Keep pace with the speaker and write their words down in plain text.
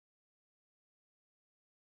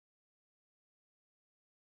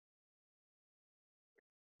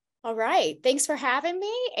All right. Thanks for having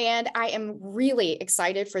me. And I am really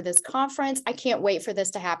excited for this conference. I can't wait for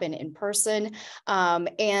this to happen in person. I'm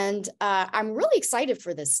really excited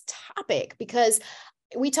for this topic because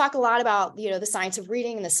we talk a lot about, the science of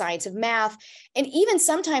reading and the science of math. And even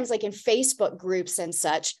sometimes like in Facebook groups and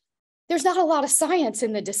such, there's not a lot of science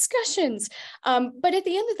in the discussions. But at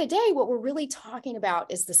the end of the day, what we're really talking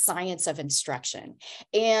about is the science of instruction.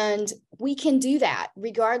 And we can do that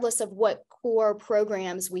regardless of what core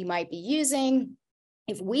programs we might be using.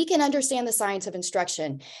 If we can understand the science of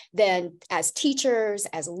instruction, then as teachers,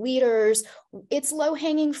 as leaders, it's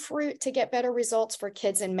low-hanging fruit to get better results for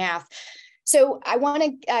kids in math. So I want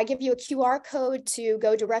to give you a QR code to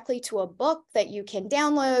go directly to a book that you can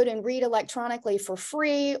download and read electronically for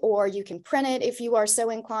free, or you can print it if you are so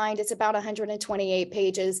inclined. It's about 128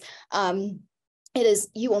 pages.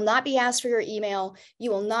 You will not be asked for your email. You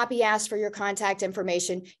will not be asked for your contact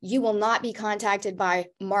information. You will not be contacted by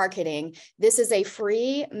marketing. This is a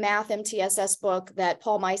free math MTSS book that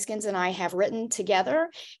Paul Meiskens and I have written together.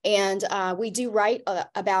 And we do write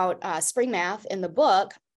about spring math in the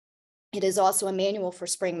book. It is also a manual for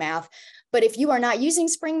spring math. But if you are not using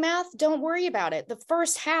spring math, don't worry about it. The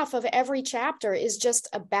first half of every chapter is just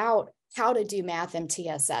about how to do math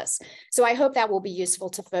MTSS. So I hope that will be useful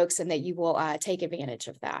to folks and that you will take advantage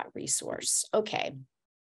of that resource. Okay.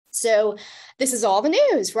 So this is all the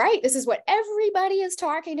news, right? This is what everybody is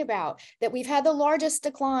talking about, that we've had the largest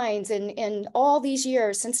declines in all these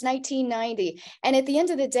years since 1990. And at the end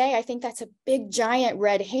of the day, I think that's a big, giant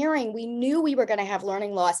red herring. We knew we were going to have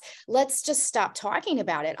learning loss. Let's just stop talking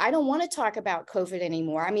about it. I don't want to talk about COVID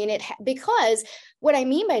anymore. I mean, because what I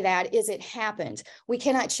mean by that is it happened. We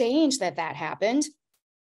cannot change that happened.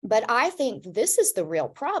 But I think this is the real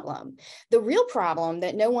problem. The real problem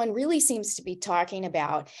that no one really seems to be talking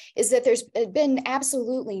about is that there's been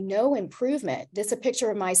absolutely no improvement. This is a picture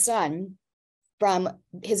of my son from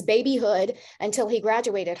his babyhood until he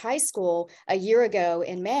graduated high school a year ago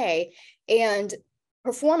in May. And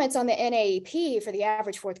performance on the NAEP for the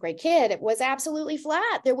average fourth grade kid was absolutely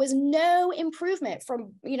flat. There was no improvement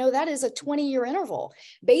from, that is a 20-year interval,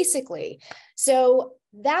 basically. So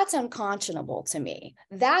that's unconscionable to me.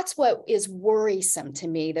 That's what is worrisome to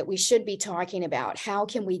me that we should be talking about. How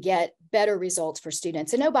can we get better results for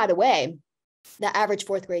students? And oh, by the way, the average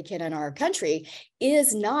fourth grade kid in our country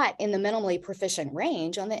is not in the minimally proficient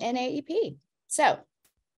range on the NAEP. So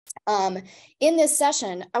in this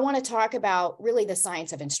session, I want to talk about really the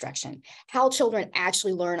science of instruction, how children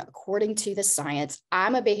actually learn according to the science.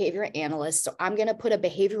 I'm a behavior analyst, so I'm going to put a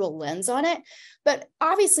behavioral lens on it. But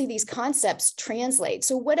obviously, these concepts translate.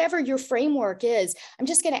 So whatever your framework is, I'm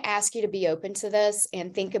just going to ask you to be open to this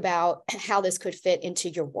and think about how this could fit into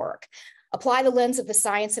your work. Apply the lens of the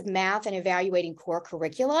science of math and evaluating core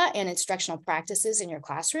curricula and instructional practices in your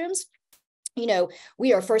classrooms.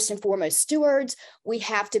 We are first and foremost stewards. We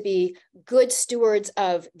have to be good stewards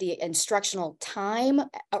of the instructional time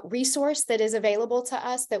resource that is available to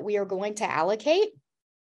us that we are going to allocate.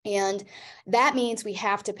 And that means we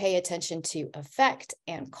have to pay attention to effect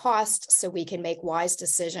and cost so we can make wise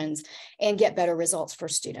decisions and get better results for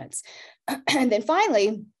students. And then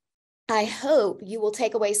finally, I hope you will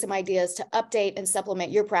take away some ideas to update and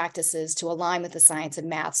supplement your practices to align with the science of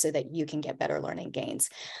math so that you can get better learning gains.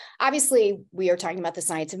 Obviously, we are talking about the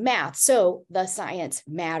science of math, so the science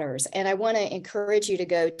matters. And I want to encourage you to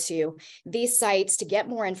go to these sites to get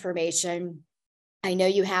more information. I know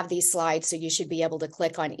you have these slides, so you should be able to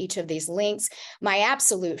click on each of these links. My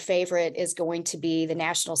absolute favorite is going to be the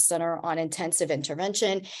National Center on Intensive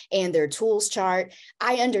Intervention and their tools chart.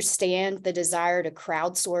 I understand the desire to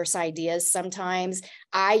crowdsource ideas sometimes.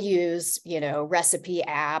 I use, recipe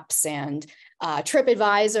apps and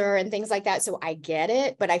TripAdvisor and things like that, so I get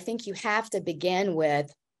it. But I think you have to begin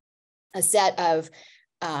with a set of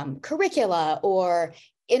curricula or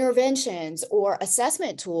interventions or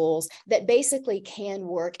assessment tools that basically can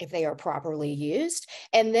work if they are properly used,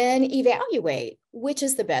 and then evaluate which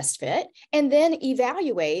is the best fit, and then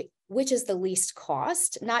evaluate which is the least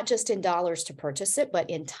cost, not just in dollars to purchase it, but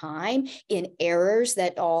in time, in errors,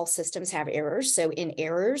 that all systems have errors. So in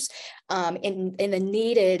errors, in the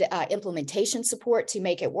needed implementation support to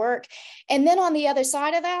make it work. And then on the other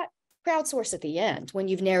side of that, crowdsource at the end when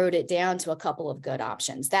you've narrowed it down to a couple of good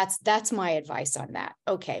options. That's my advice on that.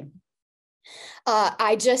 Okay.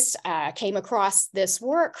 I just came across this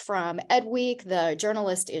work from EdWeek. The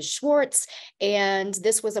journalist is Schwartz, and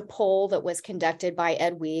this was a poll that was conducted by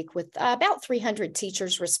EdWeek with about 300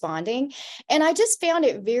 teachers responding. And I just found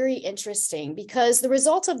it very interesting because the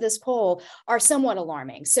results of this poll are somewhat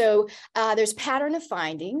alarming. So there's pattern of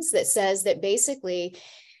findings that says that basically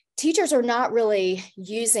teachers are not really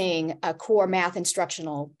using a core math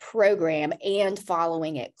instructional program and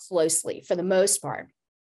following it closely for the most part.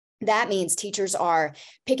 That means teachers are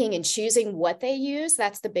picking and choosing what they use.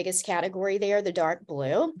 That's the biggest category there, the dark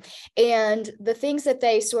blue. And the things that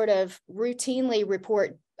they sort of routinely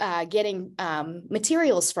report getting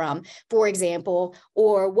materials from, for example,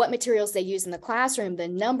 or what materials they use in the classroom, the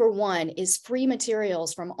number one is free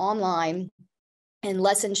materials from online and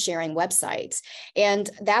lesson sharing websites. And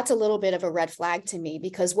that's a little bit of a red flag to me,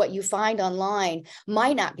 because what you find online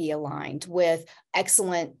might not be aligned with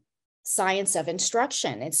excellent science of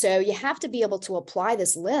instruction. And so you have to be able to apply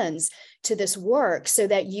this lens to this work so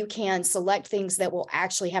that you can select things that will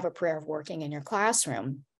actually have a prayer of working in your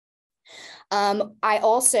classroom. I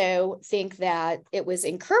also think that it was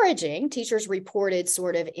encouraging. Teachers reported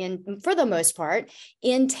sort of for the most part,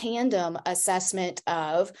 in tandem assessment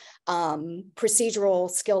of procedural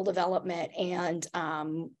skill development and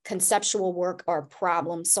conceptual work or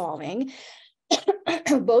problem solving,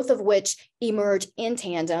 both of which emerge in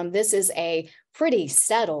tandem. This is a pretty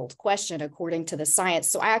settled question according to the science.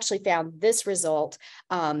 So I actually found this result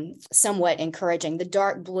somewhat encouraging. The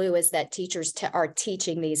dark blue is that teachers are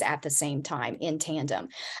teaching these at the same time in tandem.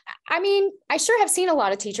 I mean, I sure have seen a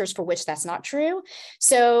lot of teachers for which that's not true.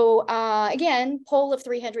 So again, poll of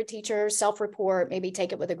 300 teachers, self-report, maybe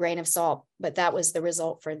take it with a grain of salt, but that was the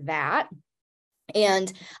result for that.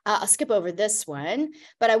 And I'll skip over this one,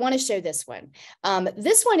 but I want to show this one.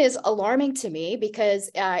 This one is alarming to me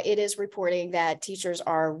because it is reporting that teachers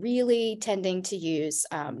are really tending to use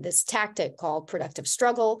this tactic called productive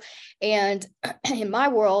struggle. And in my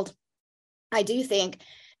world, I do think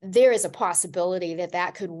there is a possibility that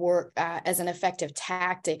that could work as an effective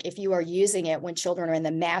tactic if you are using it when children are in the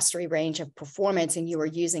mastery range of performance and you are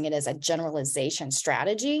using it as a generalization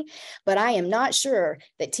strategy. But I am not sure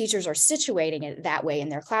that teachers are situating it that way in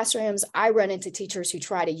their classrooms. I run into teachers who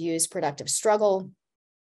try to use productive struggle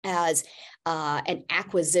as an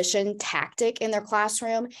acquisition tactic in their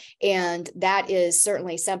classroom. And that is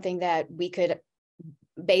certainly something that we could,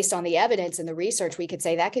 based on the evidence and the research, we could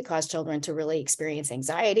say that could cause children to really experience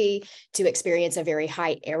anxiety, to experience a very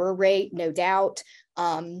high error rate, no doubt,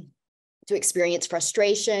 to experience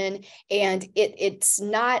frustration. And it's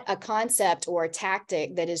not a concept or a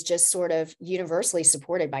tactic that is just sort of universally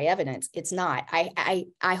supported by evidence. It's not.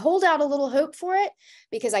 I hold out a little hope for it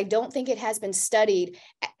because I don't think it has been studied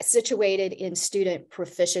situated in student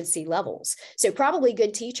proficiency levels. So probably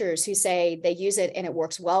good teachers who say they use it and it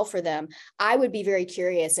works well for them, I would be very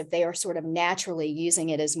curious if they are sort of naturally using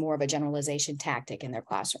it as more of a generalization tactic in their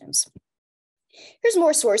classrooms. Here's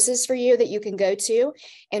more sources for you that you can go to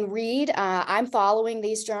and read. I'm following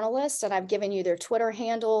these journalists and I've given you their Twitter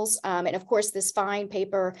handles. And of course, this fine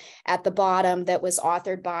paper at the bottom that was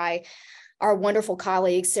authored by our wonderful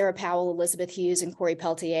colleagues, Sarah Powell, Elizabeth Hughes, and Corey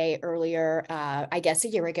Peltier earlier, I guess a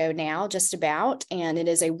year ago now, just about. And it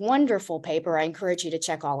is a wonderful paper. I encourage you to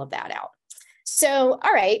check all of that out. So,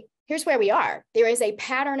 all right, here's where we are. There is a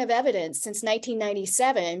pattern of evidence since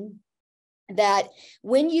 1997 that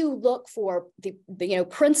when you look for the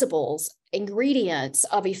principles, ingredients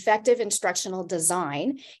of effective instructional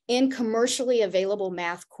design in commercially available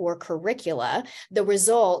math core curricula, the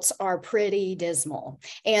results are pretty dismal.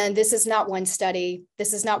 And this is not one study.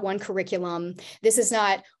 This is not one curriculum. This is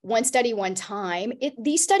not one study, one time.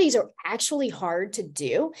 These studies are actually hard to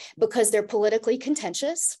do because they're politically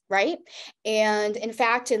contentious, right? And in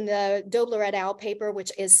fact, in the Dobler et al. Paper,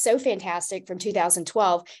 which is so fantastic from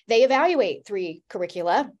 2012, they evaluate 3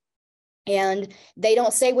 curricula. And they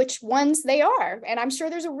don't say which ones they are. And I'm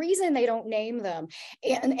sure there's a reason they don't name them.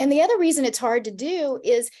 And the other reason it's hard to do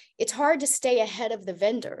is it's hard to stay ahead of the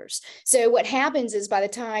vendors. So what happens is by the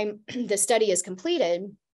time the study is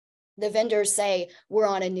completed, the vendors say, we're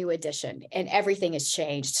on a new edition and everything has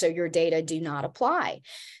changed, so your data do not apply.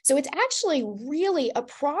 So it's actually really a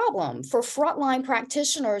problem for frontline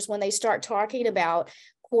practitioners when they start talking about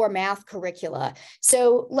core math curricula.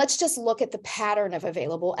 So let's just look at the pattern of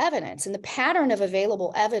available evidence. And the pattern of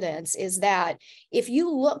available evidence is that if you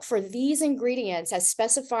look for these ingredients as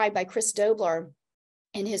specified by Chris Dobler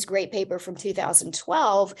in his great paper from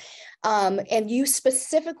 2012, and you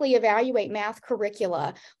specifically evaluate math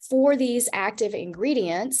curricula for these active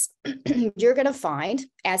ingredients, you're going to find,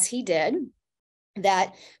 as he did,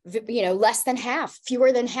 that less than half,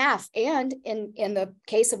 fewer than half, and in the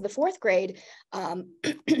case of the 4th grade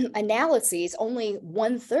analyses, only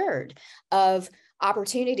 1/3 of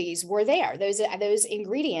opportunities were there. Those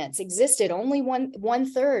ingredients existed. Only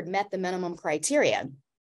one third met the minimum criteria.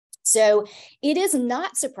 So it is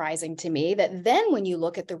not surprising to me that then when you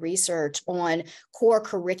look at the research on core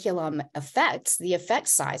curriculum effects, the effect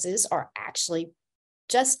sizes are actually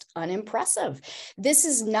just unimpressive. This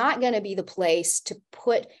is not going to be the place to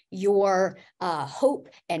put your hope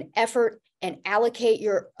and effort and allocate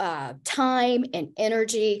your time and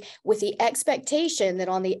energy with the expectation that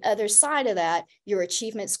on the other side of that, your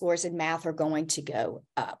achievement scores in math are going to go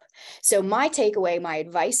up. So my takeaway, my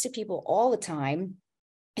advice to people all the time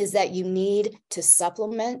is that you need to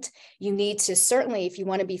supplement. You need to certainly, if you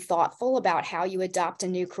want to be thoughtful about how you adopt a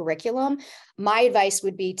new curriculum, my advice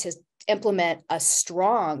would be to implement a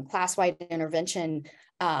strong class-wide intervention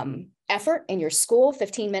effort in your school,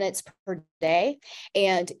 15 minutes per day,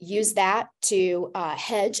 and use that to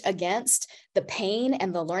hedge against the pain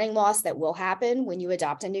and the learning loss that will happen when you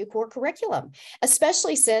adopt a new core curriculum,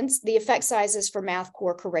 especially since the effect sizes for math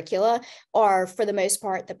core curricula are, for the most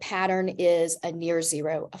part, the pattern is a near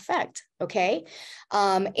zero effect. Okay.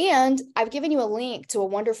 And I've given you a link to a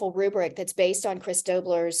wonderful rubric that's based on Chris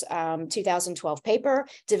Dobler's 2012 paper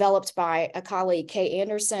developed by a colleague, Kay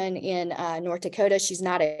Anderson in North Dakota. She's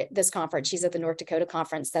not at this conference. She's at the North Dakota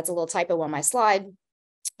conference. That's a little typo on my slide.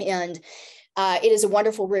 And it is a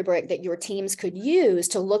wonderful rubric that your teams could use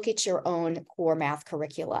to look at your own core math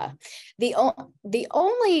curricula. The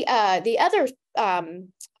other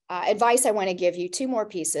advice I want to give you, two more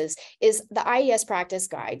pieces, is the IES practice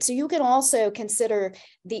guide. So you can also consider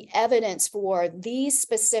the evidence for these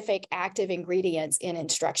specific active ingredients in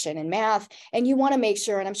instruction in math. And you want to make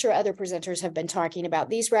sure, and I'm sure other presenters have been talking about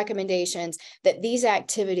these recommendations, that these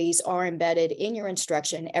activities are embedded in your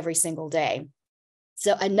instruction every single day.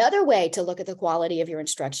 So another way to look at the quality of your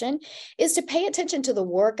instruction is to pay attention to the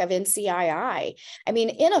work of NCII. I mean,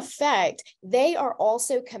 in effect, they are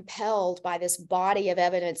also compelled by this body of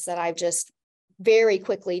evidence that I've just very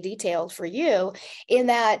quickly detailed for you, in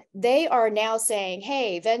that they are now saying,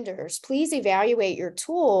 hey, vendors, please evaluate your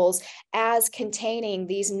tools as containing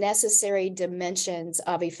these necessary dimensions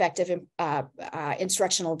of effective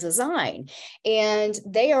instructional design. And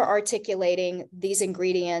they are articulating these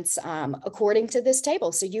ingredients according to this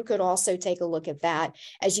table. So you could also take a look at that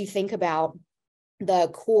as you think about the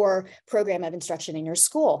core program of instruction in your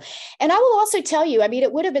school. And I will also tell you, I mean,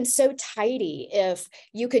 it would have been so tidy if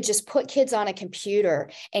you could just put kids on a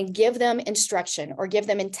computer and give them instruction, or give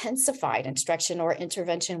them intensified instruction or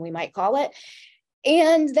intervention, we might call it,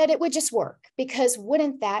 and that it would just work, because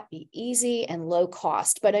wouldn't that be easy and low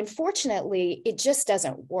cost? But unfortunately, it just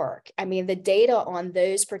doesn't work. I mean, the data on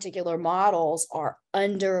those particular models are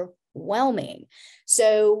underwhelming.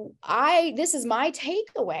 So this is my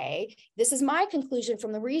takeaway. This is my conclusion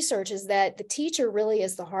from the research, is that the teacher really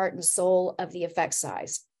is the heart and soul of the effect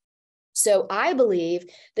size. So I believe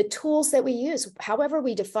the tools that we use, however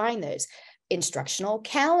we define those, instructional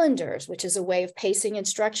calendars, which is a way of pacing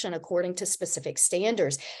instruction according to specific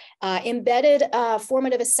standards, embedded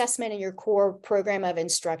formative assessment in your core program of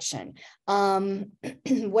instruction.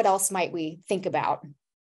 What else might we think about?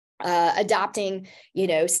 Adopting,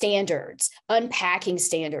 standards, unpacking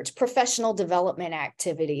standards, professional development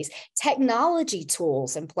activities, technology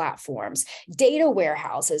tools and platforms, data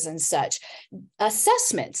warehouses and such,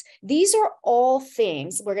 assessments. These are all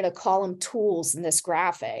things, we're going to call them tools in this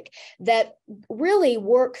graphic, that really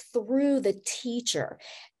work through the teacher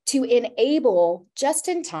to enable just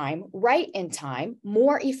in time, right in time,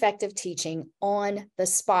 more effective teaching on the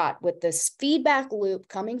spot, with this feedback loop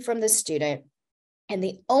coming from the student. And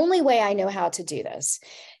the only way I know how to do this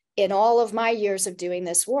in all of my years of doing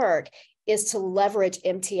this work is to leverage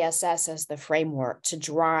MTSS as the framework to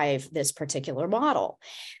drive this particular model.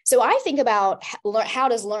 So I think about how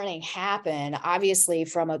does learning happen, obviously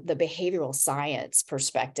from the behavioral science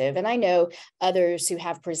perspective. And I know others who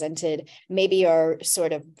have presented maybe are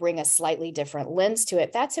sort of bring a slightly different lens to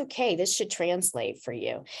it. That's okay. This should translate for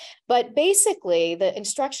you. But basically, the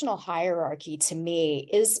instructional hierarchy to me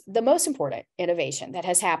is the most important innovation that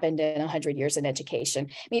has happened in 100 years in education.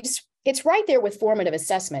 I mean, it's right there with formative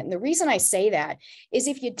assessment. And the reason I say that is,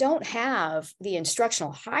 if you don't have the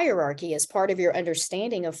instructional hierarchy as part of your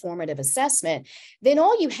understanding of formative assessment, then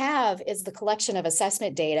all you have is the collection of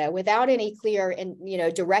assessment data without any clear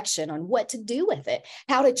direction on what to do with it,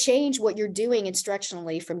 how to change what you're doing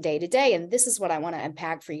instructionally from day to day. And this is what I want to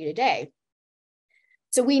unpack for you today.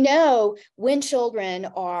 So we know when children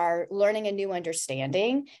are learning a new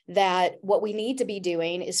understanding that what we need to be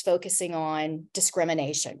doing is focusing on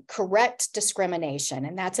discrimination, correct discrimination.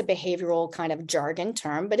 And that's a behavioral kind of jargon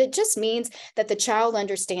term, but it just means that the child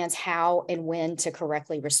understands how and when to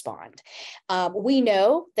correctly respond. We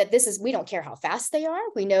know that we don't care how fast they are.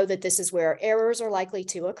 We know that this is where errors are likely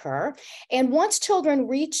to occur. And once children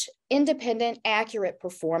reach independent, accurate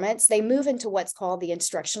performance, they move into what's called the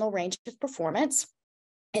instructional range of performance.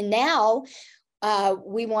 And now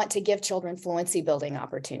we want to give children fluency building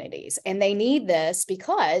opportunities. And they need this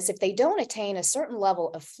because if they don't attain a certain level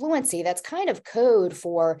of fluency, that's kind of code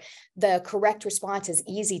for the correct response is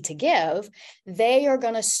easy to give, they are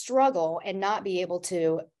going to struggle and not be able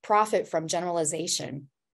to profit from generalization.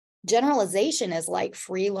 Generalization is like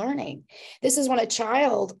free learning. This is when a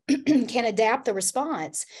child can adapt the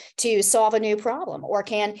response to solve a new problem or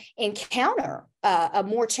can encounter a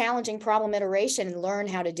more challenging problem iteration and learn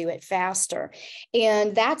how to do it faster.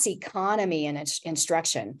 And that's economy in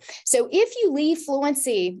instruction. So if you leave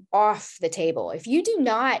fluency off the table, if you do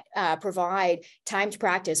not provide timed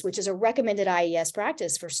practice, which is a recommended IES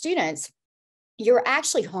practice for students, you're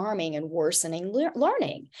actually harming and worsening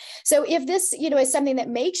learning. So if this, is something that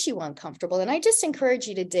makes you uncomfortable, then I just encourage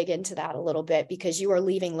you to dig into that a little bit because you are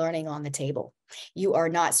leaving learning on the table. You are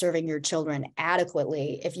not serving your children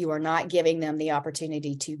adequately if you are not giving them the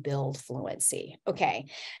opportunity to build fluency. Okay.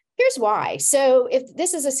 Here's why. So if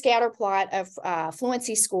this is a scatter plot of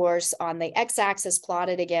fluency scores on the x-axis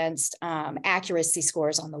plotted against accuracy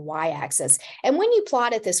scores on the y-axis. And when you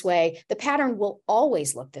plot it this way, the pattern will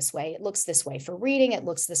always look this way. It looks this way for reading. It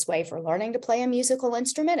looks this way for learning to play a musical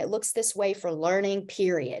instrument. It looks this way for learning,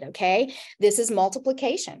 period. Okay. This is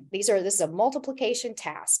multiplication. This is a multiplication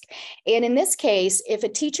task. And in this case, if a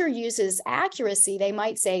teacher uses accuracy, they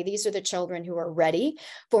might say, these are the children who are ready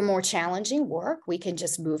for more challenging work. We can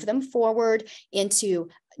just move them forward into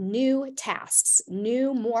new tasks,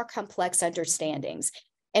 new, more complex understandings.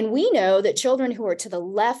 And we know that children who are to the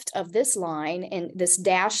left of this line and this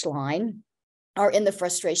dashed line are in the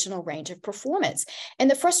frustrational range of performance. And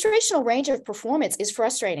the frustrational range of performance is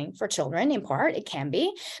frustrating for children, in part, it can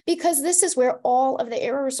be, because this is where all of the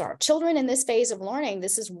errors are. Children in this phase of learning,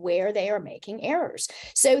 this is where they are making errors.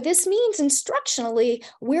 So this means instructionally,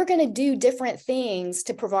 we're going to do different things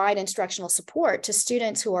to provide instructional support to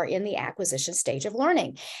students who are in the acquisition stage of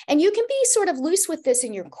learning. And you can be sort of loose with this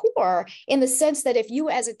in your core in the sense that if you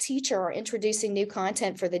as a teacher are introducing new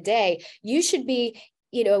content for the day, you should be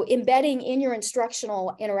embedding in your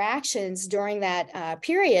instructional interactions during that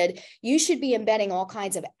period, you should be embedding all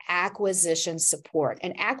kinds of acquisition support.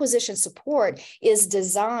 And acquisition support is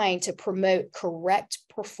designed to promote correct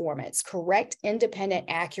performance, correct, independent,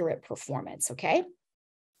 accurate performance, okay?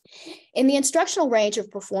 In the instructional range of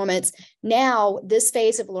performance, now this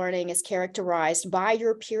phase of learning is characterized by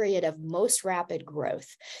your period of most rapid growth.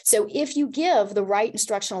 So if you give the right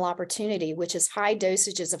instructional opportunity, which is high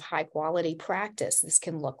dosages of high quality practice, this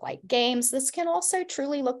can look like games. This can also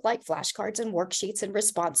truly look like flashcards and worksheets and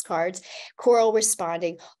response cards, choral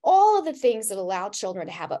responding, all of the things that allow children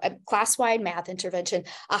to have a class-wide math intervention,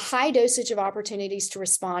 a high dosage of opportunities to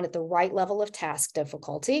respond at the right level of task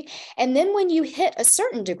difficulty. And then when you hit a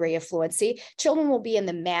certain degree of fluency, children will be in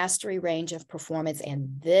the mastery range of performance.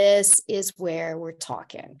 And this is where we're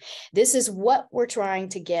talking. This is what we're trying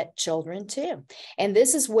to get children to. And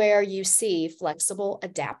this is where you see flexible,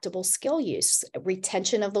 adaptable skill use,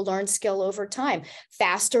 retention of the learned skill over time,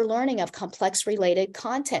 faster learning of complex related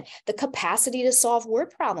content, the capacity to solve word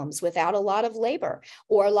problems without a lot of labor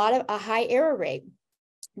or a high error rate.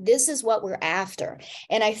 This is what we're after.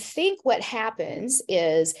 And I think what happens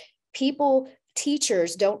is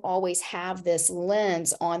teachers don't always have this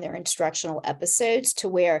lens on their instructional episodes to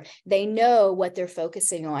where they know what they're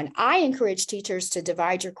focusing on. I encourage teachers to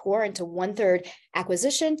divide your core into 1/3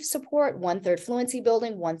 acquisition support, 1/3 fluency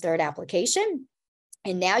building, 1/3 application.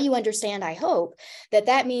 And now you understand, I hope,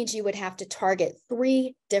 that means you would have to target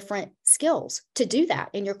 3 different skills to do that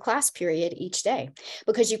in your class period each day,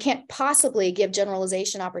 because you can't possibly give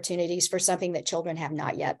generalization opportunities for something that children have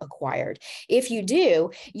not yet acquired. If you do,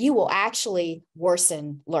 you will actually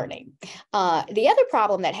worsen learning. The other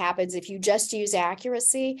problem that happens if you just use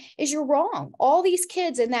accuracy is you're wrong. All these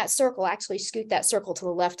kids in that circle, actually scoot that circle to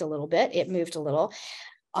the left a little bit, it moved a little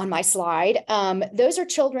on my slide. Those are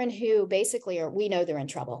children who basically we know they're in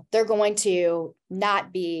trouble. They're going to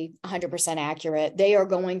not be 100% accurate. They are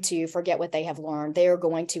going to forget what they have learned. They are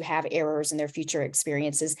going to have errors in their future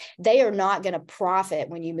experiences. They are not going to profit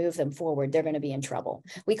when you move them forward. They're going to be in trouble.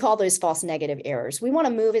 We call those false negative errors. We want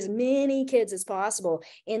to move as many kids as possible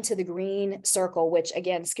into the green circle, which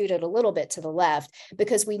again, scooted a little bit to the left,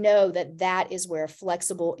 because we know that that is where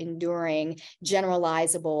flexible, enduring,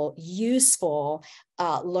 generalizable, useful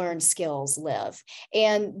learned skills live.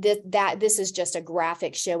 And this is just a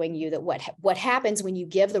graphic showing you that what happens when you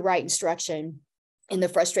give the right instruction in the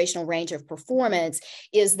frustrational range of performance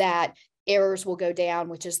is that errors will go down,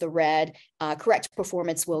 which is the red, correct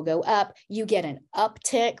performance will go up. You get an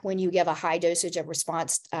uptick when you give a high dosage of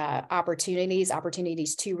response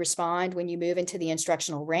opportunities to respond when you move into the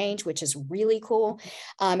instructional range, which is really cool.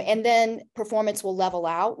 And then performance will level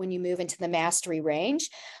out when you move into the mastery range.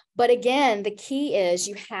 But again, the key is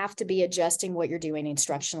you have to be adjusting what you're doing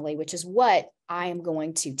instructionally, which is what I am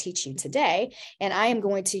going to teach you today. And I am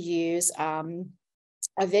going to use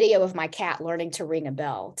a video of my cat learning to ring a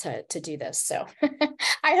bell to do this. So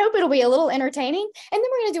I hope it'll be a little entertaining. And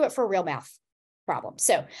then we're going to do it for a real math problem.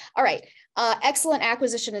 So, all right. Excellent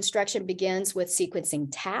acquisition instruction begins with sequencing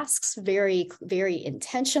tasks very, very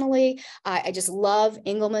intentionally. I just love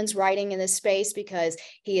Engelman's writing in this space because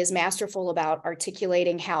he is masterful about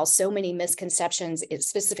articulating how so many misconceptions,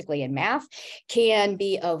 specifically in math, can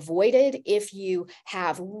be avoided if you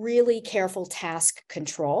have really careful task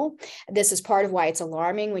control. This is part of why it's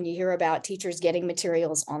alarming when you hear about teachers getting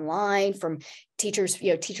materials online from teachers,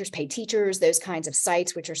 Teachers Pay Teachers, those kinds of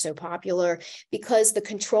sites, which are so popular, because the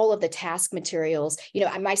control of the task materials,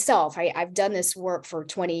 myself, I've done this work for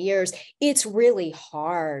 20 years. It's really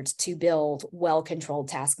hard to build well-controlled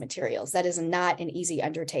task materials. That is not an easy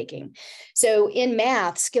undertaking. So in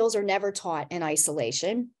math, skills are never taught in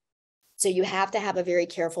isolation. So you have to have a very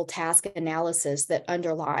careful task analysis that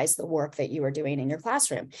underlies the work that you are doing in your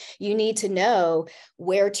classroom. You need to know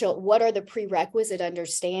what are the prerequisite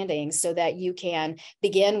understandings so that you can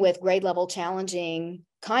begin with grade level challenging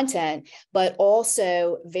content, but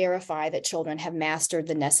also verify that children have mastered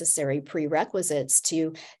the necessary prerequisites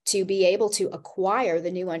to be able to acquire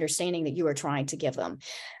the new understanding that you are trying to give them.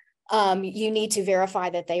 You need to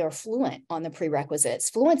verify that they are fluent on the prerequisites.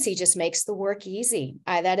 Fluency just makes the work easy.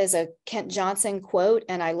 That is a Kent Johnson quote,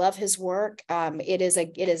 and I love his work. It is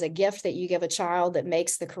a gift that you give a child that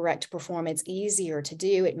makes the correct performance easier to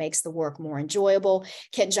do. It makes the work more enjoyable.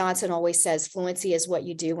 Kent Johnson always says fluency is what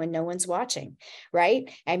you do when no one's watching, right?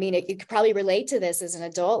 I mean, you could probably relate to this as an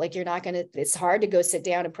adult. Like it's hard to go sit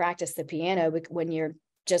down and practice the piano when you're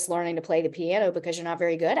just learning to play the piano because you're not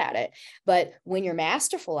very good at it. But when you're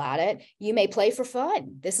masterful at it, you may play for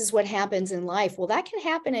fun. This is what happens in life. Well, that can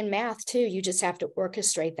happen in math too. You just have to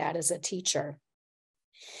orchestrate that as a teacher.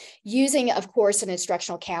 Using, of course, an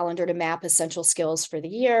instructional calendar to map essential skills for the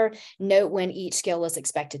year. Note when each skill is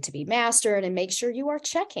expected to be mastered and make sure you are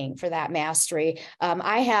checking for that mastery.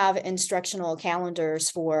 I have instructional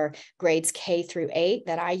calendars for grades K through 8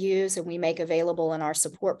 that I use and we make available in our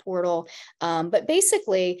support portal. But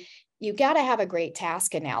basically, you got to have a great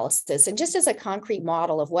task analysis. And just as a concrete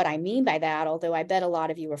model of what I mean by that, although I bet a lot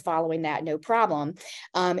of you are following that no problem,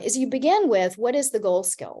 is you begin with what is the goal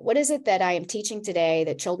skill? What is it that I am teaching today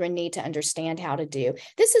that children need to understand how to do?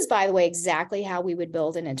 This is, by the way, exactly how we would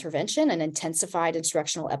build an intervention, an intensified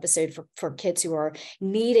instructional episode for kids who are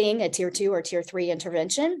needing a tier 2 or tier 3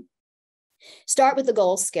 intervention. Start with the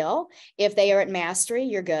goal skill. If they are at mastery,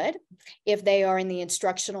 you're good. If they are in the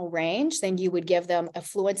instructional range, then you would give them a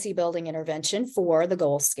fluency building intervention for the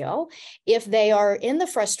goal skill. If they are in the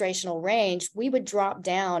frustrational range, we would drop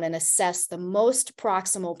down and assess the most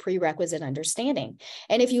proximal prerequisite understanding.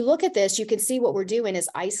 And if you look at this, you can see what we're doing is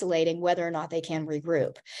isolating whether or not they can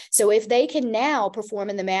regroup. So if they can now perform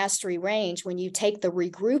in the mastery range, when you take the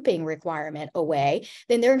regrouping requirement away,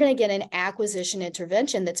 then they're going to get an acquisition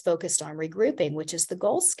intervention that's focused on regrouping, which is the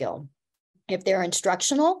goal skill. If they're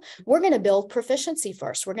instructional, we're going to build proficiency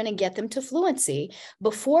first. We're going to get them to fluency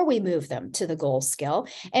before we move them to the goal skill.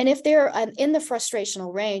 And if they're in the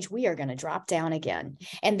frustrational range, we are going to drop down again.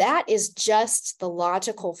 And that is just the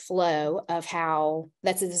logical flow of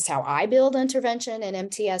this is how I build intervention in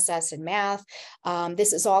MTSS and math.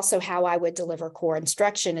 This is also how I would deliver core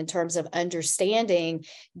instruction in terms of understanding,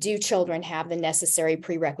 do children have the necessary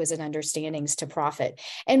prerequisite understandings to profit?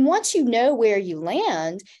 And once you know where you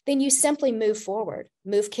land, then you simply move forward,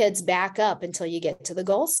 move kids back up until you get to the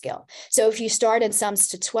goal skill. So if you start in sums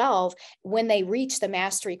to 12, when they reach the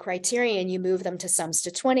mastery criterion, you move them to sums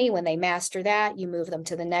to 20. When they master that, you move them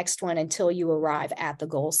to the next one until you arrive at the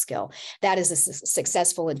goal skill. That is a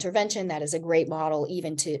successful intervention. That is a great model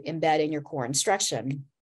even to embed in your core instruction.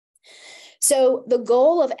 So the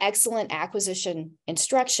goal of excellent acquisition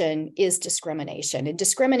instruction is discrimination. And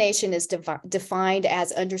discrimination is defined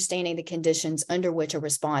as understanding the conditions under which a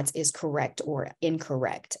response is correct or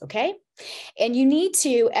incorrect, okay? And you need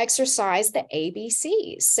to exercise the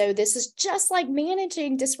ABCs. So this is just like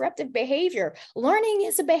managing disruptive behavior. Learning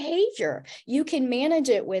is a behavior. You can manage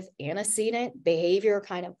it with antecedent behavior,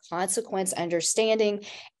 kind of consequence understanding.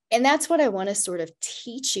 And that's what I want to sort of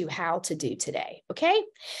teach you how to do today, okay?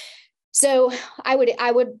 So I'm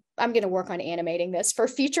going to work on animating this for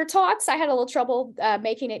future talks. I had a little trouble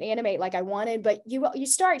making it animate like I wanted, but you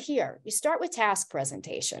start here. You start with task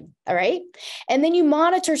presentation, all right? And then you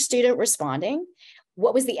monitor student responding.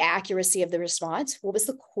 What was the accuracy of the response? What was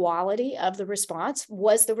the quality of the response?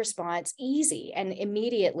 Was the response easy and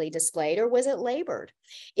immediately displayed, or was it labored?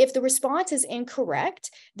 If the response is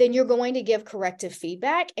incorrect, then you're going to give corrective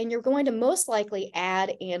feedback, and you're going to most likely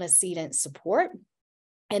add antecedent support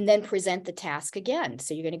and then present the task again.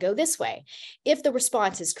 So you're going to go this way. If the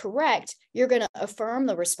response is correct, you're going to affirm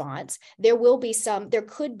the response. There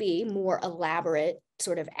could be more elaborate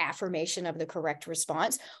sort of affirmation of the correct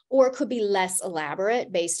response, or it could be less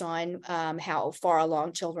elaborate based on how far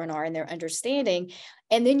along children are in their understanding.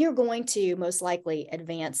 And then you're going to most likely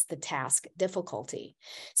advance the task difficulty.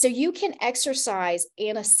 So you can exercise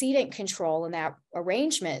antecedent control in that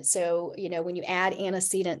arrangement. So, when you add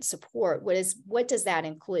antecedent support, what does that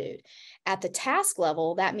include? At the task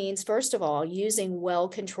level, that means, first of all, using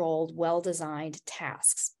well-controlled, well-designed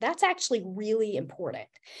tasks. That's actually really important.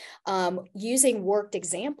 Using worked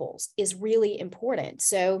examples is really important.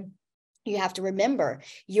 So you have to remember,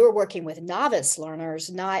 you're working with novice learners,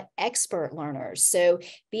 not expert learners. So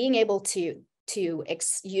being able to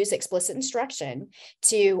use explicit instruction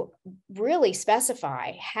to really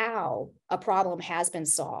specify how a problem has been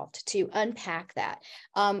solved, to unpack that.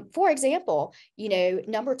 For example,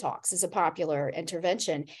 number talks is a popular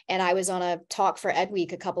intervention. And I was on a talk for Ed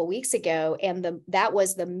Week a couple of weeks ago, and that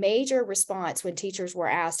was the major response when teachers were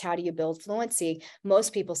asked, how do you build fluency?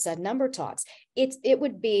 Most people said number talks. It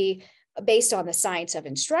would be, based on the science of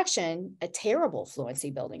instruction, a terrible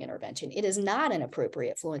fluency building intervention. It is not an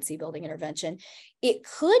appropriate fluency building intervention. It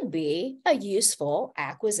could be a useful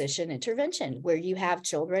acquisition intervention where you have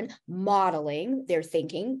children modeling their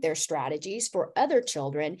thinking, their strategies for other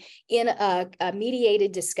children in a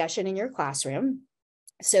mediated discussion in your classroom,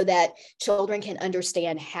 so that children can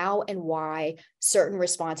understand how and why certain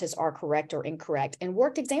responses are correct or incorrect. And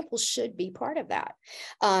worked examples should be part of that.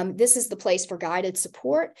 This is the place for guided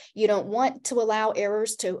support. You don't want to allow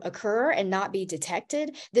errors to occur and not be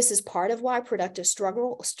detected. This is part of why productive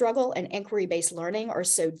struggle and inquiry-based learning are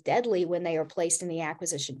so deadly when they are placed in the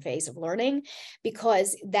acquisition phase of learning,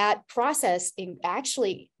 because that process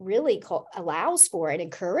actually really allows for and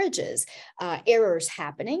encourages errors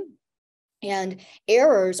happening. And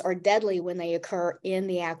errors are deadly when they occur in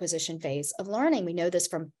the acquisition phase of learning. We know this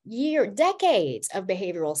from decades of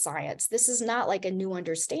behavioral science. This is not like a new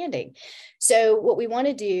understanding. So what we want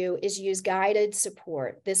to do is use guided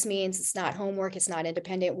support. This means it's not homework, it's not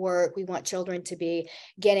independent work. We want children to be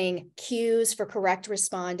getting cues for correct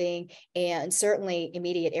responding, and certainly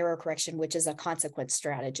immediate error correction, which is a consequence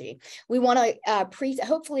strategy. We want to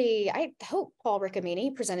I hope Paul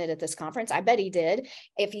Ricamini presented at this conference. I bet he did.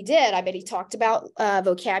 If he did, I bet he talked about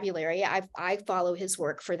vocabulary. I follow his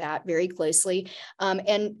work for that very closely.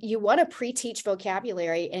 And you want to pre-teach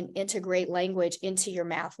vocabulary and integrate language into your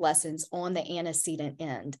math lessons on the antecedent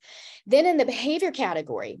end. Then in the behavior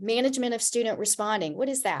category, management of student responding. What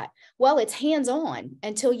is that? Well, it's hands-on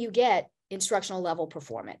until you get instructional level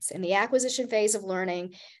performance. In the acquisition phase of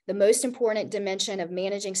learning, the most important dimension of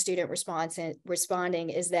managing student responding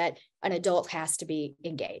is that an adult has to be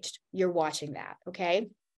engaged. You're watching that, okay?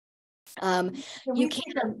 I'm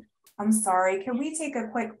sorry, can we take a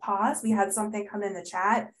quick pause? We had something come in the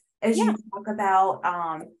chat as you talk about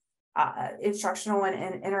instructional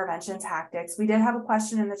and intervention tactics. We did have a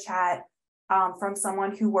question in the chat from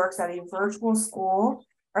someone who works at a virtual school.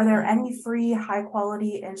 Are there any free high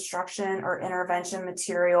quality instruction or intervention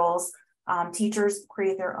materials? Teachers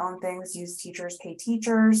create their own things, use teachers pay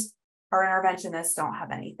teachers. Our interventionists don't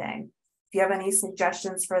have anything. If you have any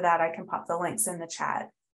suggestions for that, I can pop the links in the chat.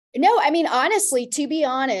 No, I mean, honestly, to be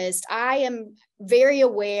honest, I am very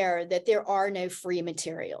aware that there are no free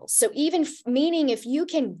materials. So even meaning if you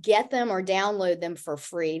can get them or download them for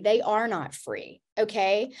free, they are not free.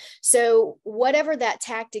 Okay. So whatever that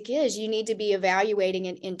tactic is, you need to be evaluating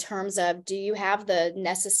in terms of, do you have the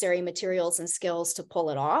necessary materials and skills to pull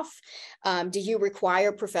it off? Do you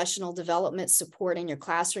require professional development support in your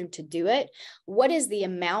classroom to do it? What is the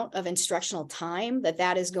amount of instructional time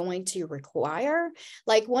that is going to require?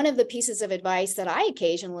 Like one of the pieces of advice that I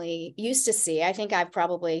occasionally used to see, I think I've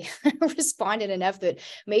probably responded enough that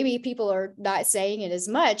maybe people are not saying it as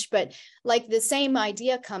much, but like the same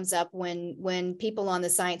idea comes up when people on the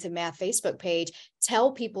Science and Math Facebook page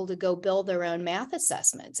tell people to go build their own math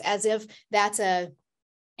assessments, as if that's an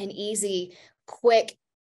easy, quick,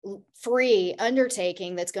 free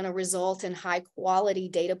undertaking that's going to result in high quality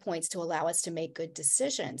data points to allow us to make good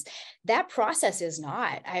decisions. That process is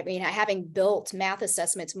not. I mean, having built math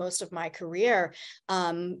assessments most of my career,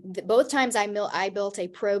 both times I built a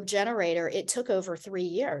probe generator, it took over 3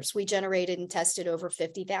 years. We generated and tested over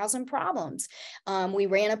 50,000 problems. We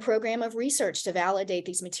ran a program of research to validate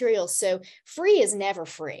these materials. So free is never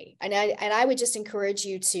free. And I would just encourage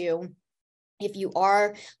you to, if you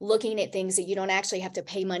are looking at things that you don't actually have to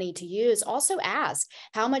pay money to use, also ask,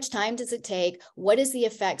 how much time does it take? What is the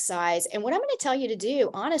effect size? And what I'm going to tell you to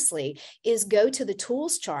do, honestly, is go to the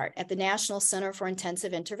tools chart at the National Center for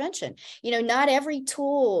Intensive Intervention. You know, not every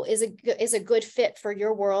tool is a good fit for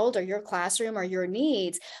your world or your classroom or your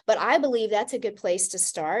needs, but I believe that's a good place to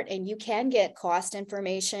start. And you can get cost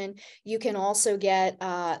information. You can also get,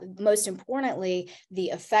 most importantly, the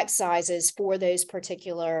effect sizes for those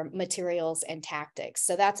particular materials and tactics.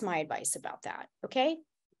 So that's my advice about that. Okay.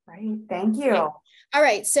 Right. Thank you. Okay. All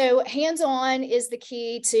right. So hands-on is the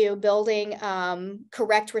key to building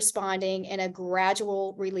correct responding and a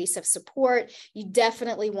gradual release of support. You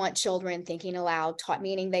definitely want children thinking aloud,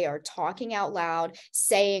 meaning they are talking out loud,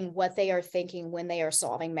 saying what they are thinking when they are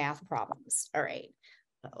solving math problems. All right.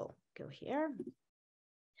 I'll go here.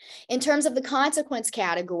 In terms of the consequence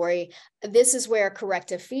category, this is where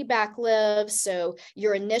corrective feedback lives. So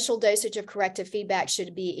your initial dosage of corrective feedback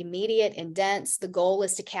should be immediate and dense. The goal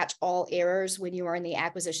is to catch all errors when you are in the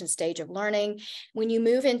acquisition stage of learning. When you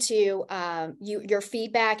move into, your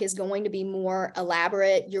feedback is going to be more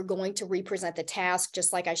elaborate. You're going to represent the task,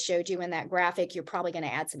 just like I showed you in that graphic. You're probably going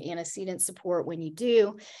to add some antecedent support when you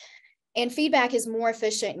do. And feedback is more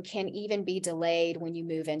efficient and can even be delayed when you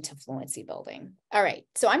move into fluency building. All right,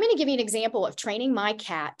 so I'm going to give you an example of training my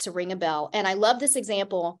cat to ring a bell. And I love this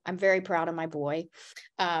example. I'm very proud of my boy.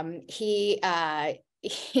 I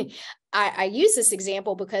use this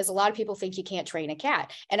example because a lot of people think you can't train a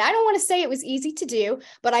cat. And I don't want to say it was easy to do,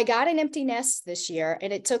 but I got an empty nest this year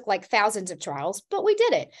and it took like thousands of trials, but we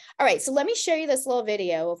did it. All right, so let me show you this little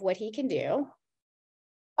video of what he can do.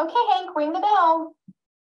 Okay, Hank, ring the bell.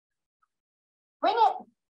 Ring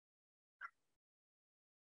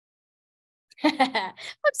it.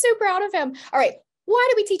 I'm so proud of him. All right. Why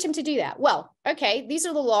do we teach him to do that? Well, okay, these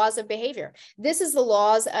are the laws of behavior. This is the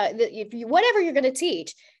laws that whatever you're going to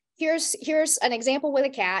teach. Here's an example with a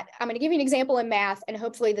cat. I'm going to give you an example in math, and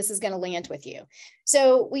hopefully this is going to land with you.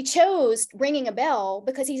 So we chose ringing a bell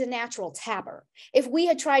because he's a natural tapper. If we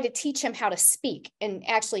had tried to teach him how to speak and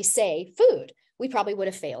actually say food, we probably would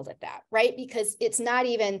have failed at that, right? Because it's not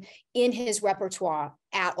even in his repertoire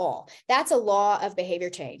at all. That's a law of behavior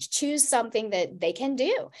change. Choose something that they can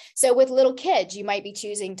do. So with little kids, you might be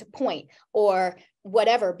choosing to point or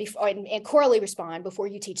whatever before and corally respond before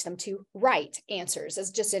you teach them to write answers,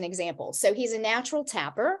 as just an example. So he's a natural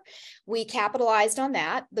tapper. We capitalized on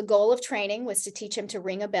that. The goal of training was to teach him to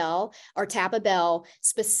ring a bell or tap a bell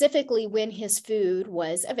specifically when his food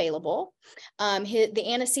was available. The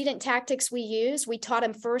antecedent tactics we used, we taught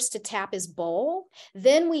him first to tap his bowl.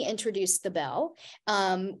 Then we introduced the bell.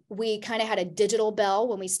 We kind of had a digital bell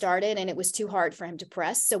when we started and it was too hard for him to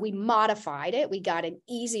press. So we modified it. We got an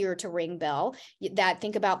easier to ring bell.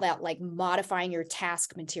 Think about that, like modifying your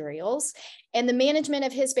task materials. And the management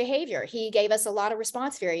of his behavior. He gave us a lot of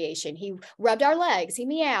response variation. He rubbed our legs, he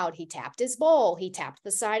meowed, he tapped his bowl, he tapped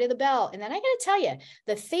the side of the bell. And then I got to tell you,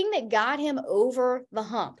 the thing that got him over the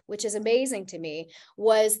hump, which is amazing to me,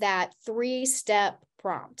 was that 3-step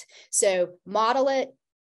prompt. So model it,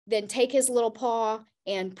 then take his little paw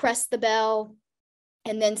and press the bell,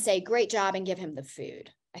 and then say, great job, and give him the food.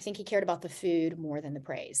 I think he cared about the food more than the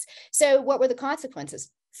praise. So what were the consequences?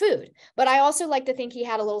 food. But I also like to think he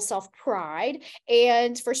had a little self-pride.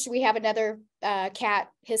 And first we have another cat,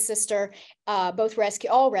 his sister, both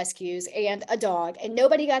all rescues, and a dog, and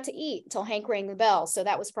nobody got to eat until Hank rang the bell. So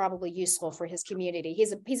that was probably useful for his community.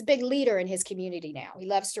 He's a big leader in his community now. He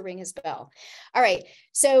loves to ring his bell. All right,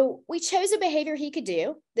 so we chose a behavior he could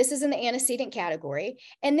do. This is in the antecedent category.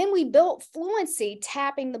 And then we built fluency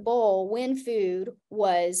tapping the bowl when food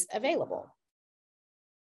was available.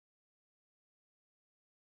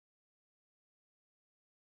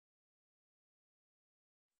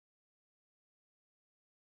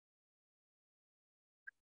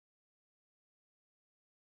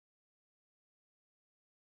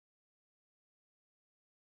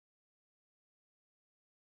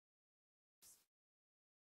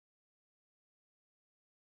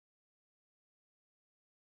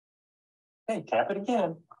 Hey, tap it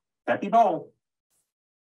again. Tap your bowl.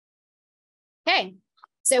 Okay,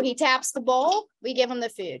 so he taps the bowl, we give him the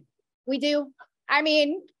food. We do, I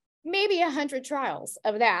mean, maybe 100 trials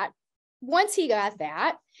of that. Once he got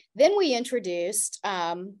that, then we introduced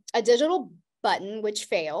a digital button, which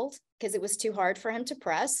failed because it was too hard for him to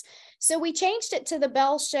press. So we changed it to the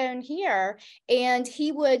bell shown here, and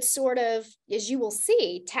he would sort of, as you will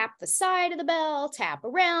see, tap the side of the bell, tap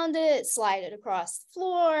around it, slide it across the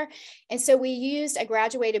floor. And so we used a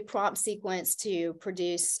graduated prompt sequence to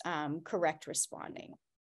produce correct responding.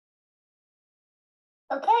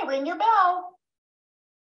 Okay, ring your bell.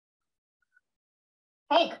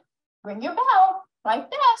 Hank, ring your bell like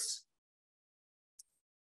this.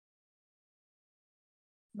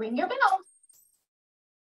 Ring your bell.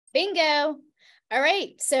 Bingo. All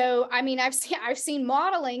right. So, I mean, I've seen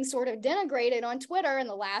modeling sort of denigrated on Twitter in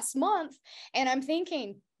the last month, and I'm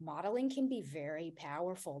thinking modeling can be very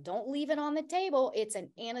powerful. Don't leave it on the table. It's an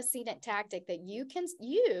antecedent tactic that you can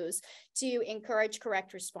use to encourage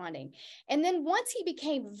correct responding. And then once he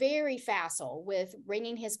became very facile with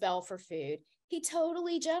ringing his bell for food, he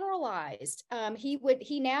totally generalized.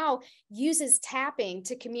 He now uses tapping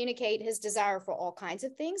to communicate his desire for all kinds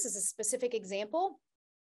of things. As a specific example,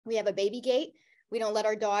 we have a baby gate. We don't let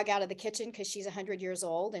our dog out of the kitchen because she's 100 years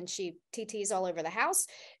old and she TTs all over the house.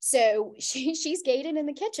 So she's gated in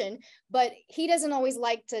the kitchen, but he doesn't always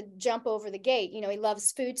like to jump over the gate. You know, he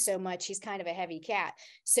loves food so much. He's kind of a heavy cat.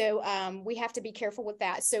 So we have to be careful with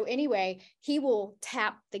that. So anyway, he will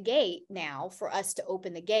tap the gate now for us to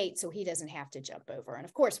open the gate so he doesn't have to jump over. And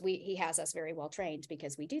of course, he has us very well trained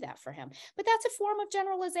because we do that for him. But that's a form of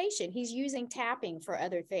generalization. He's using tapping for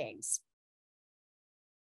other things.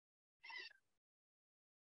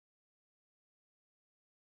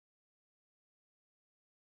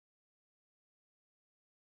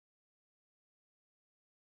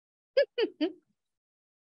 And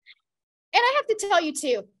I have to tell you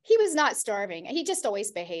too, he was not starving. He just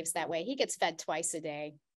always behaves that way. He gets fed twice a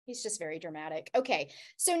day. He's just very dramatic. Okay,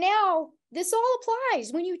 so now this all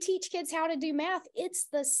applies when you teach kids how to do math. It's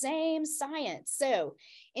the same science. So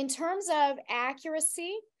in terms of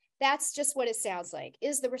accuracy, that's just what it sounds like.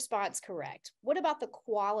 Is the response correct? What about the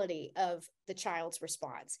quality of the child's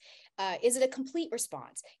response? Is it a complete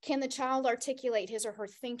response? Can the child articulate his or her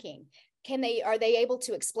thinking? Are they able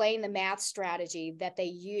to explain the math strategy that they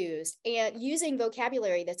used and using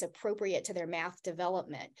vocabulary that's appropriate to their math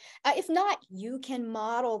development? If not, you can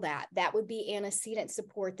model that. That would be antecedent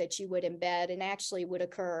support that you would embed and actually would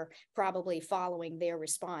occur probably following their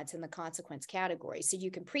response in the consequence category. So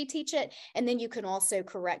you can pre-teach it, and then you can also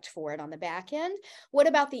correct for it on the back end. What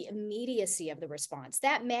about the immediacy of the response?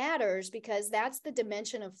 That matters because that's the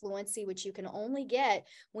dimension of fluency, which you can only get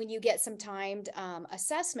when you get some timed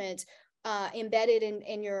assessment embedded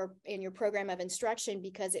in your program of instruction,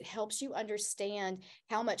 because it helps you understand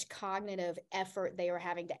how much cognitive effort they are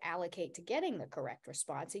having to allocate to getting the correct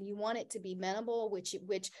response. And you want it to be minimal, which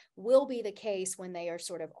will be the case when they are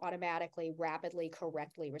sort of automatically, rapidly,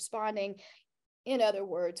 correctly responding. In other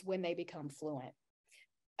words, when they become fluent.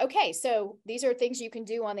 Okay, so these are things you can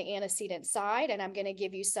do on the antecedent side, and I'm going to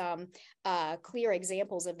give you some clear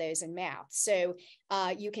examples of those in math. So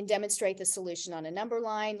you can demonstrate the solution on a number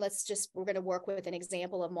line. We're going to work with an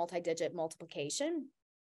example of multi-digit multiplication.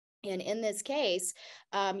 And in this case,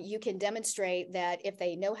 you can demonstrate that if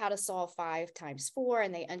they know how to solve 5 times 4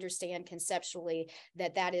 and they understand conceptually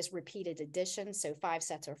that that is repeated addition, so 5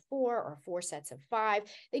 sets of 4 or 4 sets of 5,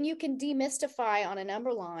 then you can demystify on a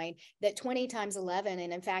number line that 20 times 11,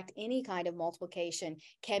 and in fact, any kind of multiplication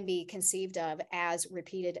can be conceived of as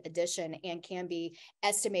repeated addition and can be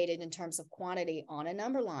estimated in terms of quantity on a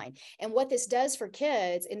number line. And what this does for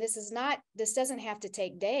kids, and this doesn't have to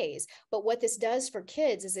take days, but what this does for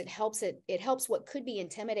kids is it helps what could be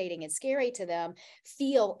intimidating and scary to them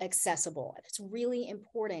feel accessible. That's really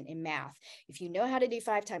important in math. If you know how to do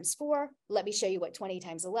 5 times 4, let me show you what 20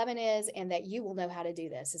 times 11 is, and that you will know how to do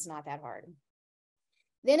this. It's not that hard.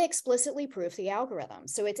 Then explicitly proof the algorithm.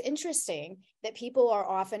 So it's interesting that people are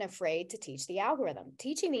often afraid to teach the algorithm.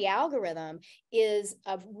 Teaching the algorithm is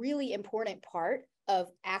a really important part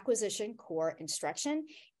of acquisition core instruction.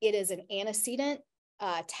 It is an antecedent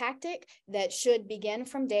tactic that should begin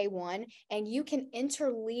from day one, and you can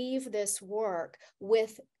interleave this work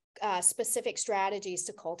with specific strategies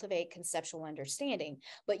to cultivate conceptual understanding,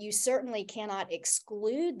 but you certainly cannot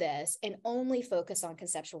exclude this and only focus on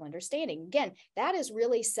conceptual understanding. Again, that is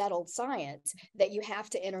really settled science that you have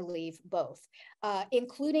to interleave both,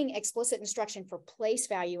 including explicit instruction for place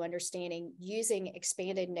value understanding using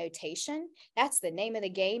expanded notation. That's the name of the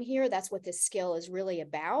game here. That's what this skill is really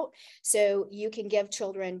about. So you can give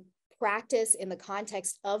children practice in the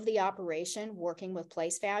context of the operation, working with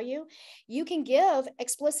place value. You can give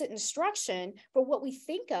explicit instruction for what we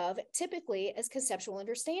think of typically as conceptual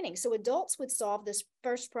understanding. So adults would solve this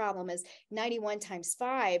first problem as 91 times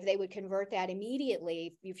 5. They would convert that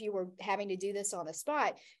immediately. If you were having to do this on the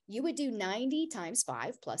spot, you would do 90 times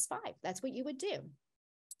 5 plus 5. That's what you would do.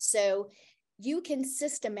 So you can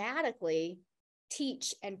systematically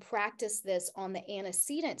teach and practice this on the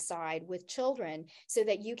antecedent side with children so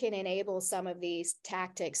that you can enable some of these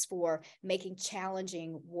tactics for making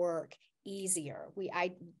challenging work easier.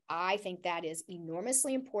 I think that is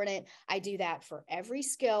enormously important. I do that for every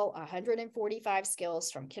skill, 145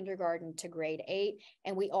 skills from kindergarten to grade 8.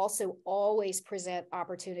 And we also always present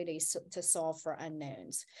opportunities to solve for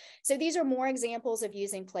unknowns. So these are more examples of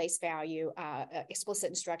using place value, explicit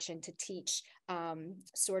instruction to teach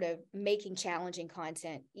sort of making challenging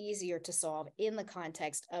content easier to solve in the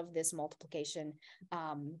context of this multiplication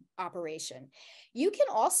operation. You can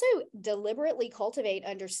also deliberately cultivate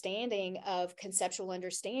understanding of conceptual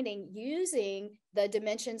understanding using the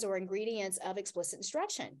dimensions or ingredients of explicit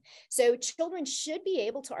instruction. So children should be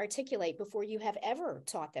able to articulate before you have ever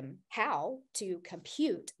taught them how to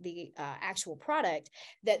compute the actual product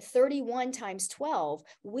that 31 times 12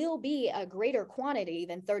 will be a greater quantity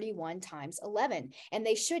than 31 times 11. And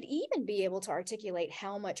they should even be able to articulate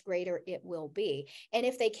how much greater it will be. And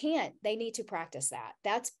if they can't, they need to practice that.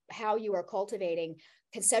 That's how you are cultivating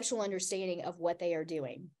conceptual understanding of what they are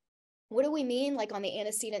doing. What do we mean, like on the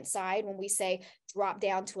antecedent side, when we say drop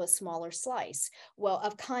down to a smaller slice? Well,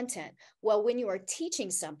 of content. Well, when you are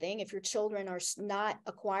teaching something, if your children are not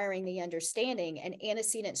acquiring the understanding, an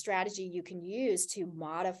antecedent strategy you can use to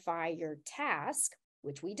modify your task,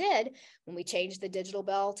 which we did when we changed the digital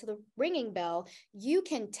bell to the ringing bell, you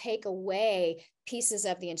can take away pieces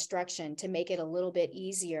of the instruction to make it a little bit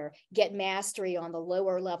easier, get mastery on the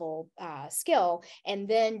lower level skill, and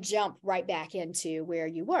then jump right back into where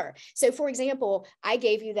you were. So for example, I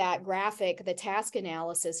gave you that graphic, the task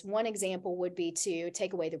analysis. One example would be to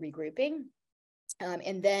take away the regrouping.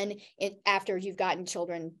 And then after you've gotten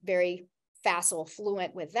children very facile,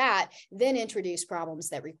 fluent with that, then introduce problems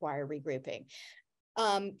that require regrouping.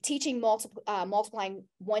 Teaching multiplying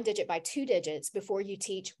 1 digit by 2 digits before you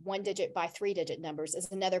teach 1 digit by 3 digit numbers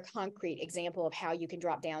is another concrete example of how you can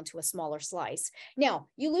drop down to a smaller slice. Now,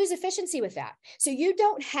 you lose efficiency with that. So you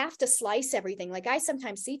don't have to slice everything. Like I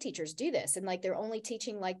sometimes see teachers do this and like they're only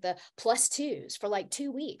teaching like the +2s for like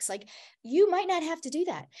 2 weeks. Like you might not have to do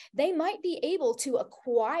that. They might be able to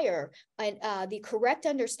acquire the correct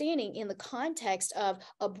understanding in the context of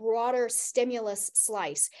a broader stimulus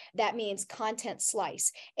slice. That means content slice.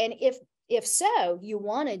 And if so, you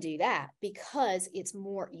want to do that because it's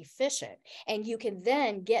more efficient and you can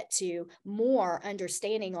then get to more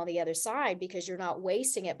understanding on the other side because you're not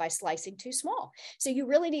wasting it by slicing too small. So you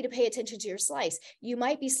really need to pay attention to your slice. You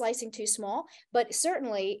might be slicing too small, but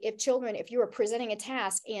certainly if you are presenting a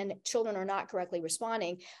task and children are not correctly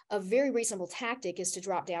responding, a very reasonable tactic is to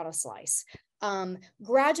drop down a slice.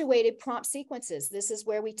 Graduated prompt sequences. This is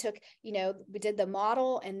where we took, we did the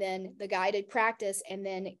model and then the guided practice and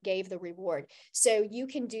then gave the reward. So you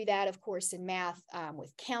can do that, of course, in math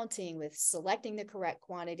with counting, with selecting the correct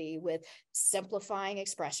quantity, with simplifying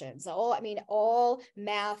expressions. All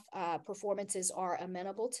math performances are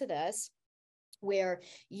amenable to this, where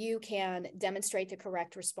you can demonstrate the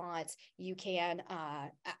correct response. You can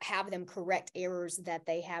have them correct errors that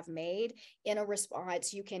they have made in a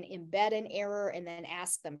response. You can embed an error and then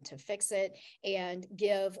ask them to fix it and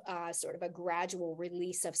give sort of a gradual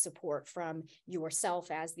release of support from yourself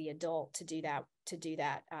as the adult to do that do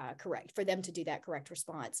that correct, for them to do that correct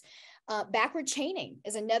response. Backward chaining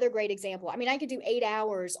is another great example. I mean, I could do 8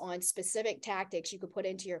 hours on specific tactics you could put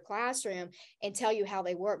into your classroom and tell you how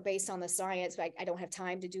they work based on the science, but I don't have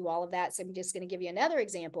time to do all of that. So I'm just going to give you another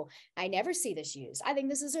example. I never see this used. I think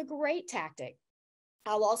this is a great tactic.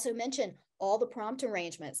 I'll also mention all the prompt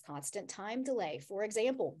arrangements, constant time delay, for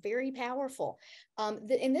example, very powerful.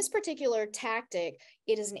 In this particular tactic,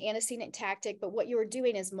 it is an antecedent tactic, but what you're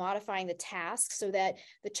doing is modifying the task so that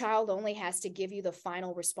the child only has to give you the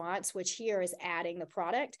final response, which here is adding the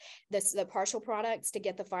product, the partial products to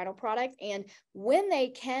get the final product. And when they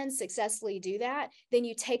can successfully do that, then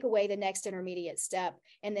you take away the next intermediate step.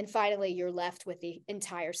 And then finally, you're left with the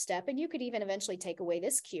entire step. And you could even eventually take away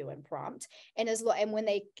this cue and prompt. And when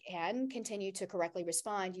they can continue to correctly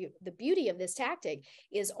respond, the beauty of this tactic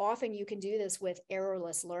is often you can do this with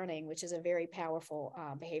errorless learning, which is a very powerful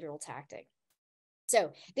behavioral tactic.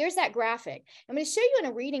 So there's that graphic. I'm going to show you in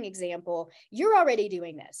a reading example. You're already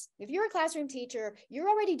doing this. If you're a classroom teacher, you're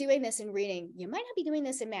already doing this in reading. You might not be doing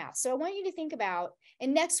this in math. So I want you to think about,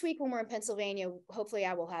 and next week when we're in Pennsylvania, hopefully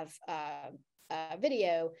I will have a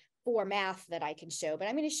video for math that I can show, but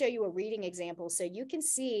I'm going to show you a reading example so you can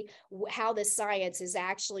see how the science is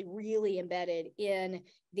actually really embedded in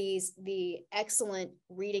the excellent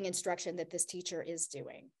reading instruction that this teacher is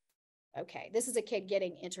doing. Okay, this is a kid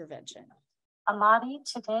getting intervention. Amadi,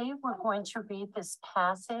 today we're going to read this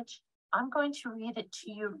passage. I'm going to read it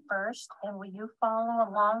to you first, and will you follow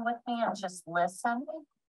along with me and just listen?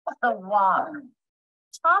 The walk.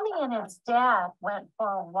 Tommy and his dad went for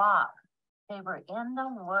a walk. They were in the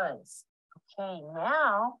woods. Okay,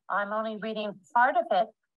 now I'm only reading part of it,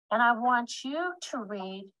 and I want you to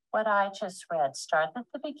read what I just read. Start at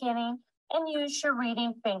the beginning and use your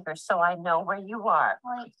reading finger so I know where you are.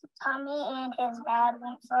 Wait, Tommy and his dad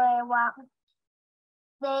went for a walk.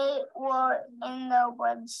 They were in the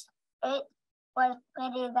woods. It was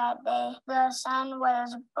pretty that day. The sun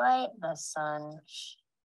was bright. The sun.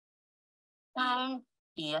 And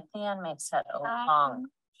E at the end makes that O long.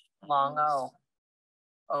 Long O.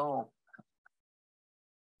 O.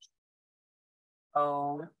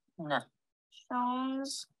 O. N.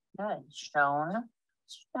 stones Good. Shown.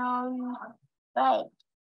 shone bright.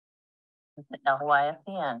 With the L-Y at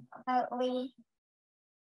the end. Brightly.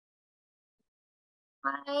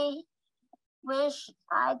 I wish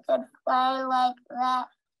I could fly like that.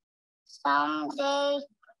 Someday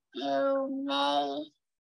you may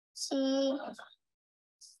see,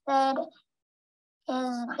 said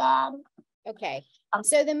his dad. Okay,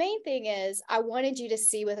 so the main thing is I wanted you to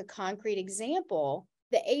see with a concrete example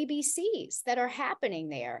the ABCs that are happening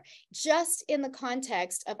there, just in the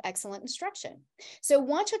context of excellent instruction. So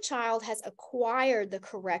once a child has acquired the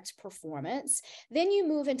correct performance, then you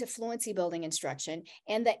move into fluency building instruction,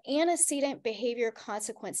 and the antecedent behavior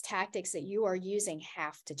consequence tactics that you are using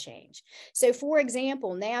have to change. So for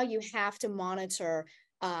example, now you have to monitor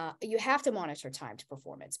time to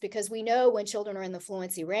performance, because we know when children are in the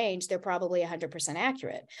fluency range, they're probably 100%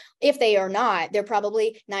 accurate. If they are not, they're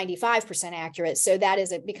probably 95% accurate. So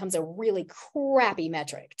it becomes a really crappy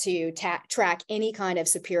metric to track any kind of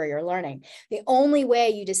superior learning. The only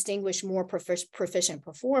way you distinguish more proficient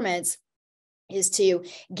performance is to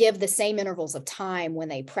give the same intervals of time when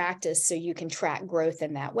they practice so you can track growth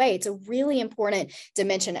in that way. It's a really important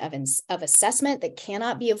dimension of assessment that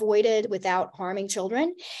cannot be avoided without harming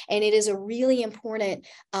children. And it is a really important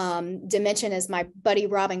dimension, as my buddy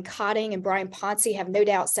Robin Cotting and Brian Ponce have no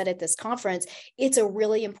doubt said at this conference, it's a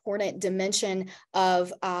really important dimension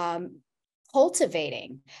of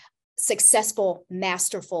cultivating successful,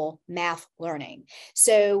 masterful math learning.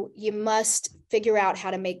 So you must figure out how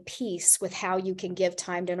to make peace with how you can give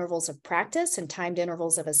timed intervals of practice and timed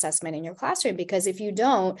intervals of assessment in your classroom, because if you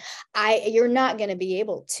don't, you're not going to be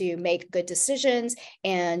able to make good decisions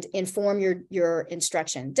and inform your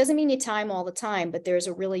instruction. Doesn't mean you time all the time, but there's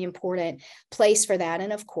a really important place for that.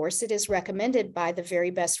 And of course, it is recommended by the very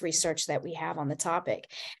best research that we have on the topic.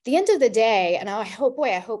 At the end of the day, and I hope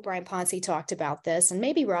Brian Ponce talked about this, and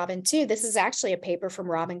maybe Robin too. This is actually a paper from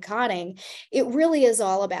Robin Cotting. It really is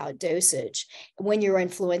all about dosage when you're in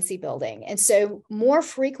fluency building. And so more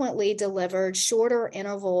frequently delivered, shorter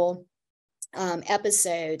interval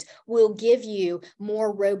episodes will give you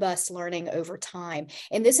more robust learning over time.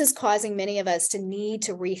 And this is causing many of us to need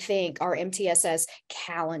to rethink our MTSS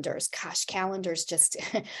calendars. Gosh, calendars just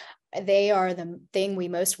they are the thing we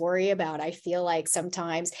most worry about, I feel like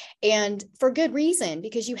sometimes, and for good reason,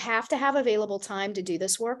 because you have to have available time to do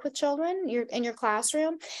this work with children in your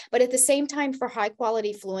classroom. But at the same time, for high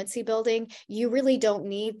quality fluency building, you really don't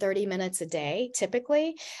need 30 minutes a day,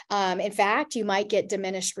 typically. In fact, you might get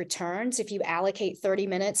diminished returns if you allocate 30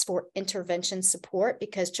 minutes for intervention support,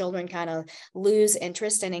 because children kind of lose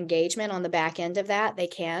interest and engagement on the back end of that. They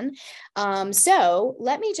can. So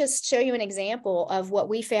let me just show you an example of what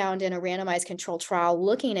we found in a randomized controlled trial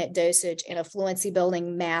looking at dosage in a fluency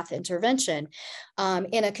building math intervention.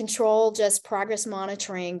 In a control just progress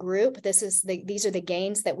monitoring group, these are the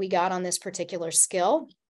gains that we got on this particular skill.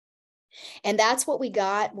 And that's what we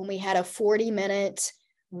got when we had a 40-minute,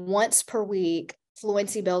 once per week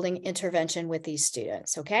fluency building intervention with these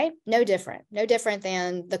students. Okay, no different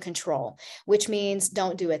than the control, which means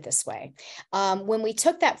don't do it this way. When we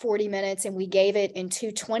took that 40 minutes and we gave it in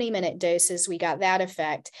 2 20-minute doses, we got that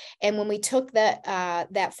effect. And when we took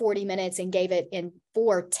that 40 minutes and gave it in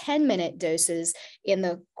 4 10-minute doses in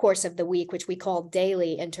the course of the week, which we call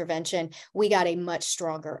daily intervention, we got a much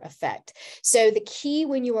stronger effect. So the key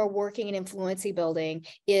when you are working in fluency building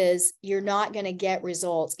is you're not going to get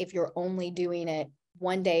results if you're only doing it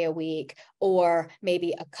 1 day a week or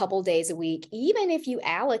maybe a couple days a week, even if you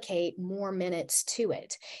allocate more minutes to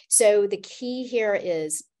it. So the key here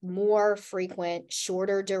is more frequent,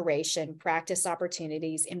 shorter duration practice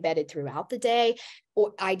opportunities embedded throughout the day,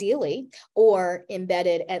 or ideally, or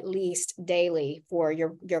embedded at least daily for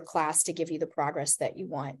your class to give you the progress that you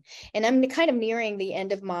want. And I'm kind of nearing the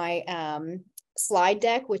end of my slide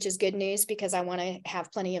deck, which is good news because I want to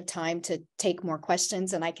have plenty of time to take more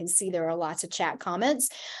questions, and I can see there are lots of chat comments.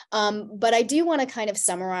 But I do want to kind of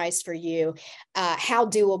summarize for you how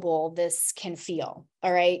doable this can feel.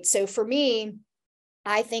 All right. So for me,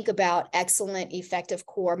 I think about excellent, effective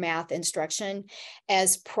core math instruction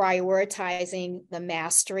as prioritizing the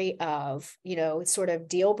mastery of, sort of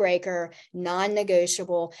deal breaker,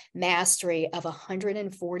 non-negotiable mastery of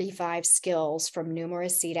 145 skills from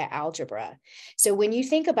numeracy to algebra. So when you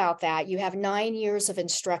think about that, you have 9 years of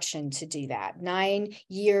instruction to do that. 9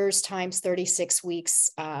 years times 36 weeks.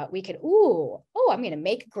 We could, I'm going to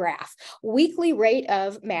make a graph. Weekly rate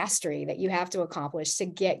of mastery that you have to accomplish to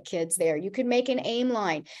get kids there. You could make an aim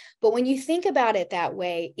line. But when you think about it that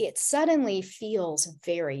way, it suddenly feels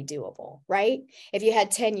very doable, right? If you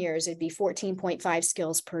had 10 years, it'd be 14.5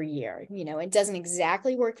 skills per year. It doesn't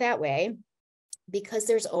exactly work that way because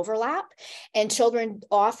there's overlap, and children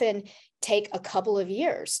often take a couple of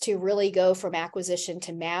years to really go from acquisition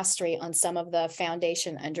to mastery on some of the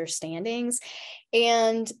foundation understandings.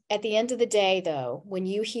 And at the end of the day, though, when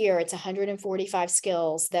you hear it's 145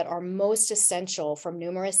 skills that are most essential from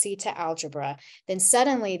numeracy to algebra, then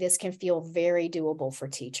suddenly this can feel very doable for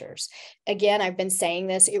teachers. Again, I've been saying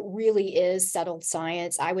this, it really is settled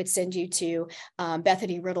science. I would send you to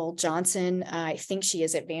Bethany Riddle Johnson. I think she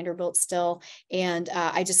is at Vanderbilt still. And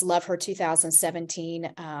I just love her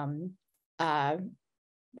 2017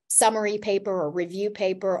 summary paper or review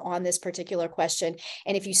paper on this particular question.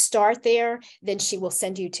 And if you start there, then she will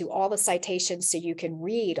send you to all the citations so you can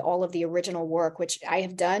read all of the original work, which I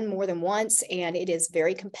have done more than once. And it is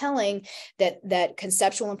very compelling that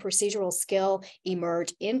conceptual and procedural skill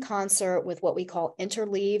emerge in concert with what we call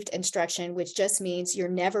interleaved instruction, which just means you're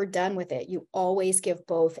never done with it. You always give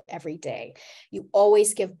both every day. You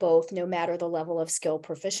always give both, no matter the level of skill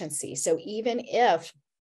proficiency. So even if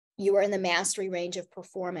you are in the mastery range of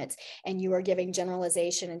performance and you are giving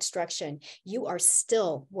generalization instruction, you are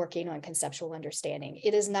still working on conceptual understanding.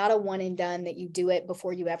 It is not a one and done that you do it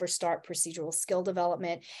before you ever start procedural skill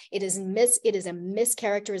development. It is a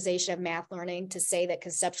mischaracterization of math learning to say that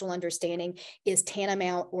conceptual understanding is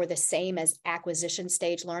tantamount or the same as acquisition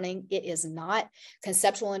stage learning. It is not.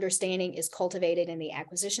 Conceptual understanding is cultivated in the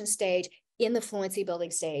acquisition stage, in the fluency building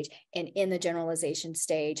stage, and in the generalization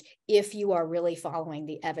stage, if you are really following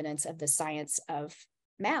the evidence of the science of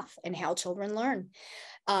math and how children learn.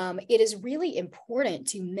 It is really important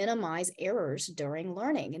to minimize errors during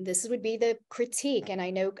learning. And this would be the critique. And I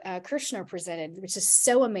know Krishna presented, which is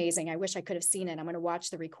so amazing. I wish I could have seen it. I'm going to watch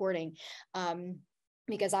the recording.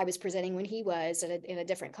 Because I was presenting when he was in a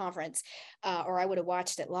different conference, or I would have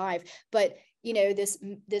watched it live. But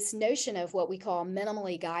this notion of what we call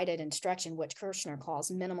minimally guided instruction, which Kirshner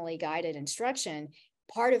calls minimally guided instruction,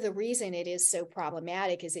 part of the reason it is so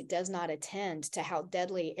problematic is it does not attend to how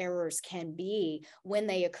deadly errors can be when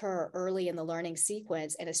they occur early in the learning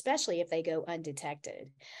sequence, and especially if they go undetected.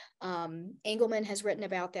 Engelman has written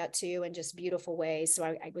about that too in just beautiful ways. So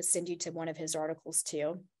I would send you to one of his articles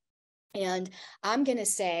too. And I'm going to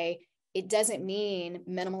say, it doesn't mean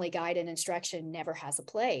minimally guided instruction never has a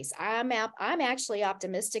place. I'm actually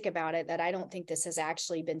optimistic about it, that I don't think this has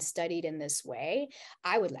actually been studied in this way.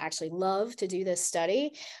 I would actually love to do this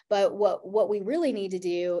study, but what we really need to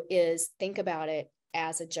do is think about it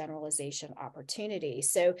as a generalization opportunity.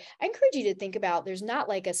 So I encourage you to think about, there's not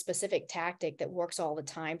like a specific tactic that works all the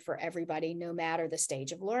time for everybody, no matter the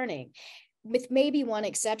stage of learning, with maybe one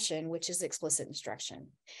exception, which is explicit instruction.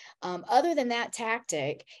 Other than that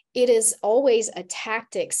tactic, it is always a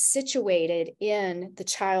tactic situated in the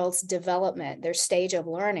child's development, their stage of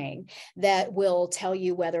learning, that will tell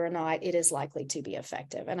you whether or not it is likely to be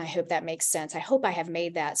effective. And I hope that makes sense. I hope I have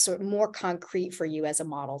made that sort of more concrete for you as a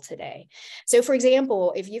model today. So for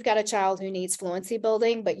example, if you've got a child who needs fluency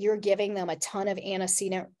building, but you're giving them a ton of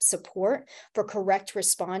antecedent support for correct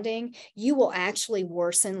responding, you will actually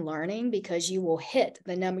worsen learning, because you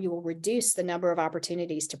will reduce the number of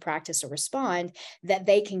opportunities to practice or respond that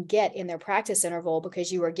they can get in their practice interval,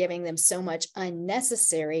 because you are giving them so much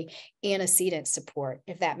unnecessary antecedent support,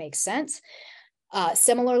 if that makes sense.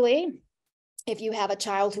 Similarly, if you have a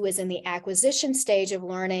child who is in the acquisition stage of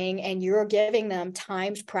learning and you're giving them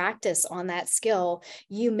timed practice on that skill,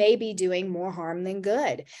 you may be doing more harm than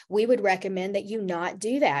good. We would recommend that you not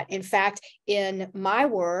do that. In fact, in my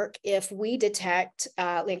work, if we detect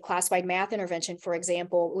in classified math intervention, for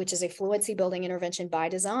example, which is a fluency building intervention by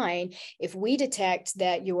design, if we detect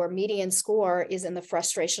that your median score is in the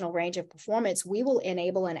frustrational range of performance, we will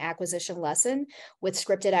enable an acquisition lesson with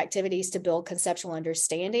scripted activities to build conceptual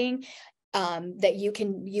understanding. That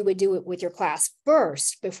you would do it with your class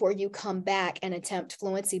first before you come back and attempt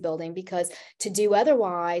fluency building, because to do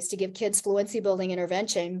otherwise, to give kids fluency building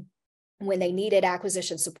intervention when they needed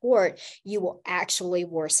acquisition support, you will actually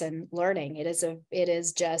worsen learning. It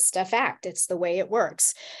is just a fact. It's the way it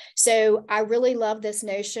works. So I really love this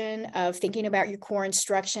notion of thinking about your core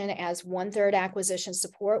instruction as 1/3 acquisition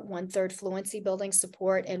support, 1/3 fluency building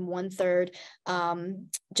support, and 1/3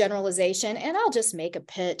 generalization. And I'll just make a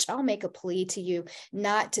pitch. I'll make a plea to you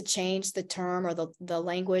not to change the term or the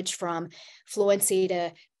language from fluency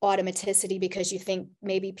to automaticity, because you think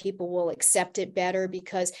maybe people will accept it better,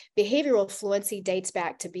 because behavioral fluency dates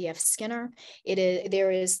back to B.F. Skinner. There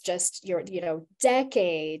is just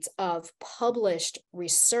decades of published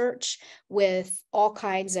research with all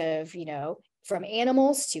kinds of, from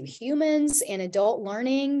animals to humans and adult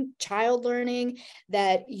learning, child learning,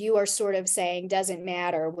 that you are sort of saying doesn't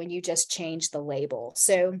matter when you just change the label.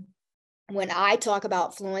 So when I talk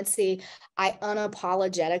about fluency, I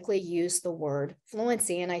unapologetically use the word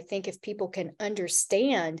fluency. And I think if people can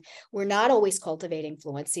understand, we're not always cultivating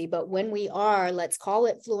fluency, but when we are, let's call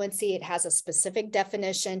it fluency. It has a specific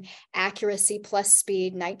definition: accuracy plus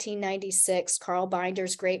speed, 1996, Carl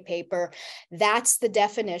Binder's great paper. That's the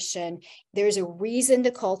definition. There's a reason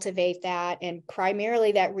to cultivate that. And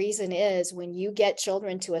primarily that reason is when you get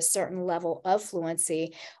children to a certain level of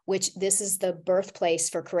fluency, which this is the birthplace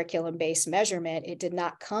for curriculum-based measurement. It did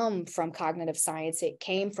not come from cognitive science. It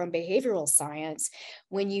came from behavioral science.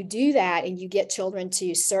 When you do that and you get children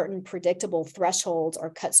to certain predictable thresholds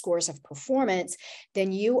or cut scores of performance,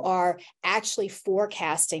 then you are actually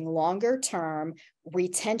forecasting longer term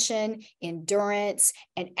retention, endurance,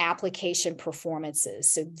 and application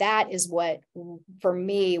performances. So that is what, for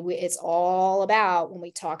me, it's all about when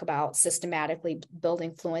we talk about systematically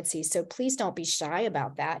building fluency. So please don't be shy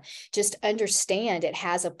about that. Just understand it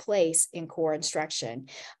has a place in core instruction.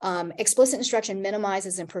 Explicit instruction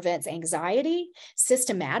minimizes and prevents anxiety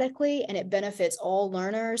systematically, and it benefits all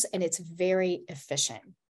learners, and it's very efficient.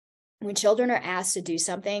 When children are asked to do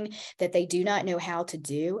something that they do not know how to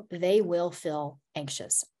do, they will feel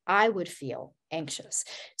anxious. I would feel anxious.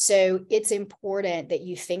 So it's important that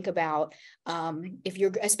you think about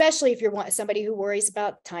especially if you're somebody who worries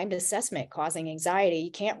about timed assessment causing anxiety.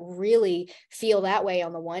 You can't really feel that way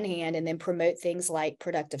on the one hand and then promote things like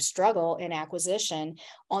productive struggle and acquisition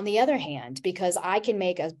on the other hand, because I can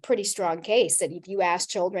make a pretty strong case that if you ask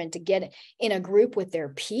children to get in a group with their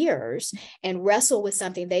peers and wrestle with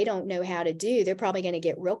something they don't know how to do, they're probably going to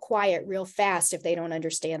get real quiet real fast if they don't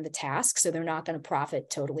understand the task. So they're not going to profit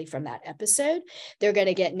totally from that episode. They're going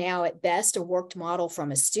to get now at best a worked model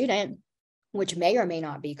from a student, which may or may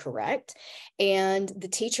not be correct. And the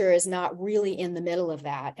teacher is not really in the middle of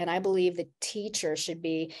that. And I believe the teacher should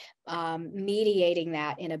be mediating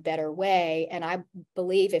that in a better way. And I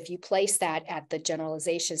believe if you place that at the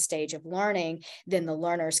generalization stage of learning, then the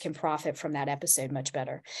learners can profit from that episode much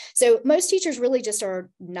better. So most teachers really just are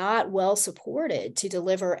not well supported to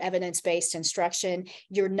deliver evidence-based instruction.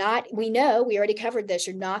 We already covered this,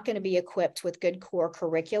 you're not going to be equipped with good core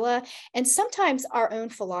curricula. And sometimes our own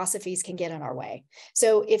philosophies can get in our way.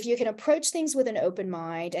 So if you can approach things with an open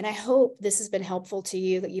mind, and I hope this has been helpful to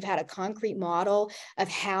you, that you've had a concrete model of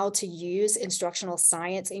how to use instructional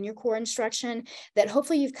science in your core instruction, that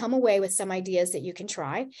hopefully you've come away with some ideas that you can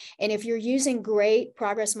try. And if you're using great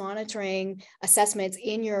progress monitoring assessments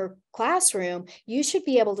in your classroom, you should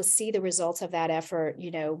be able to see the results of that effort,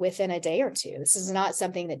 within a day or two. This is not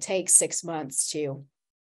something that takes 6 months to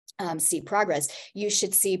see progress. You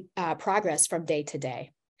should see progress from day to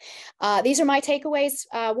day. These are my takeaways.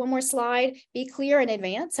 One more slide. Be clear in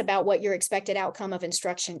advance about what your expected outcome of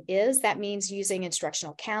instruction is. That means using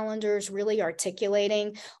instructional calendars, really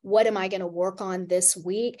articulating what am I going to work on this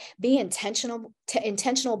week. Be intentional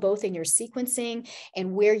both in your sequencing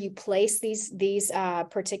and where you place these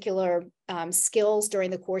particular skills during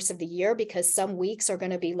the course of the year, because some weeks are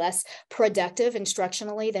going to be less productive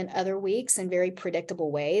instructionally than other weeks in very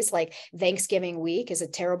predictable ways. Like Thanksgiving week is a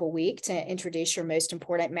terrible week to introduce your most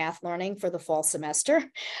important math learning for the fall semester,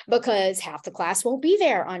 because half the class won't be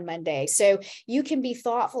there on Monday. So you can be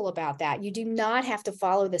thoughtful about that. You do not have to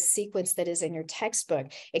follow the sequence that is in your textbook.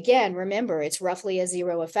 Again, remember, it's roughly a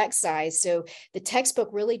 0 effect size. So the textbook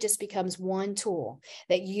really just becomes one tool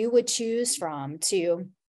that you would choose from to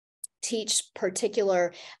teach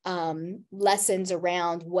particular lessons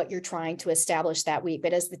around what you're trying to establish that week.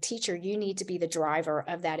 But as the teacher, you need to be the driver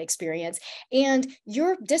of that experience. And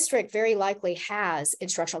your district very likely has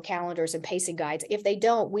instructional calendars and pacing guides. If they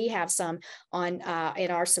don't, we have some on in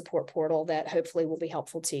our support portal that hopefully will be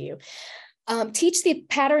helpful to you. Teach the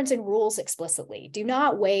patterns and rules explicitly. Do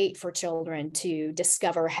not wait for children to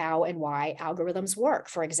discover how and why algorithms work,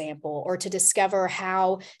 for example, or to discover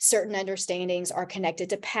how certain understandings are connected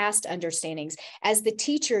to past understandings. As the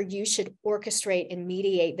teacher, you should orchestrate and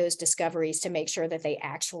mediate those discoveries to make sure that they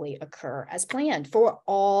actually occur as planned for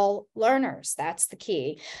all learners. That's the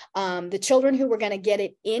key. The children who were going to get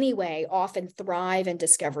it anyway often thrive in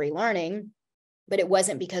discovery learning. But it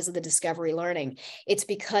wasn't because of the discovery learning. It's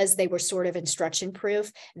because they were sort of instruction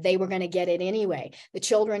proof. They were going to get it anyway. The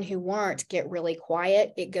children who weren't get really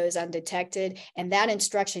quiet. It goes undetected, and that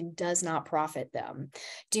instruction does not profit them.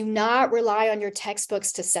 Do not rely on your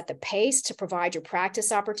textbooks to set the pace, to provide your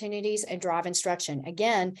practice opportunities and drive instruction.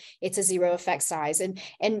 Again, it's a 0 effect size.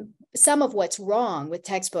 And some of what's wrong with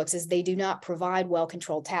textbooks is they do not provide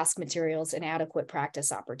well-controlled task materials and adequate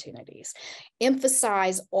practice opportunities.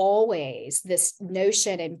 Emphasize always this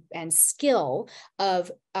notion and skill of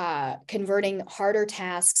converting harder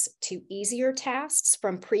tasks to easier tasks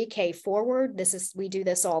from pre-K forward. We do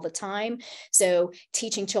this all the time. So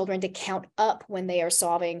teaching children to count up when they are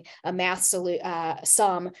solving a math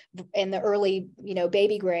sum in the early,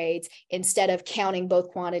 baby grades, instead of counting both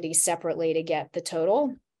quantities separately to get the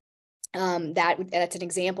total. That's an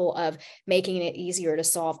example of making it easier to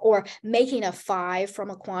solve, or making a 5 from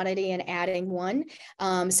a quantity and adding 1.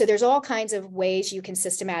 So there's all kinds of ways you can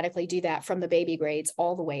systematically do that from the baby grades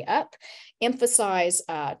all the way up. Emphasize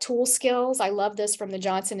tool skills. I love this from the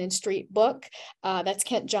Johnson and Street book. That's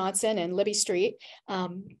Kent Johnson and Libby Street.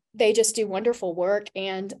 They just do wonderful work,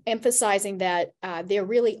 and emphasizing that there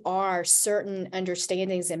really are certain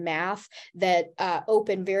understandings in math that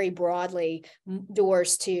open very broadly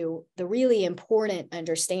doors to the really important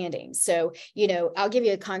understandings. So, I'll give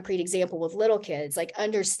you a concrete example with little kids, like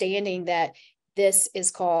understanding that this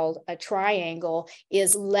is called a triangle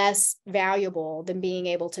is less valuable than being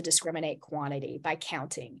able to discriminate quantity by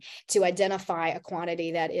counting, to identify a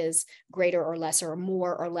quantity that is greater or less, or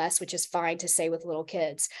more or less, which is fine to say with little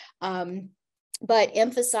kids. But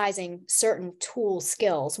emphasizing certain tool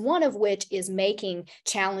skills, one of which is making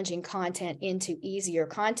challenging content into easier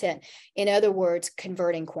content. In other words,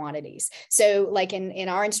 converting quantities. So like in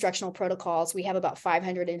our instructional protocols, we have about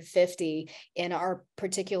 550 in our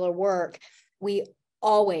particular work. We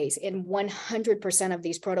always, in 100% of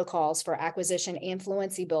these protocols for acquisition and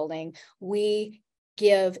fluency building, we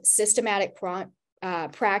give systematic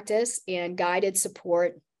practice and guided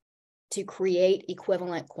support to create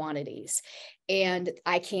equivalent quantities. And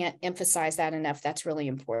I can't emphasize that enough. That's really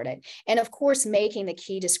important. And of course, making the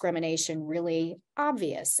key discrimination really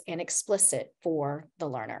obvious and explicit for the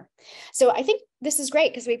learner. So I think this is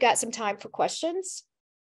great because we've got some time for questions.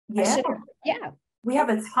 Yeah. We have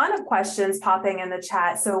a ton of questions popping in the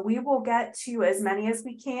chat, so we will get to as many as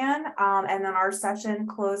we can, and then our session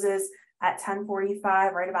closes at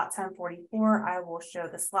 10:45, right about 10:44, I will show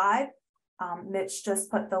the slide. Mitch just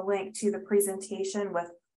put the link to the presentation with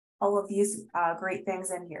all of these great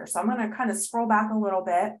things in here. So I'm going to kind of scroll back a little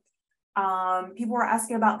bit. People were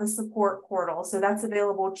asking about the support portal. So that's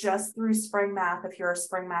available just through Spring Math if you're a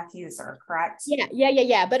Spring Math user, correct?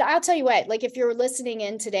 Yeah. But I'll tell you what, like if you're listening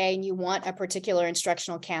in today and you want a particular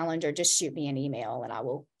instructional calendar, just shoot me an email and I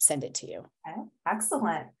will send it to you. Okay,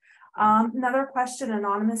 excellent. Another question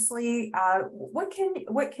anonymously, what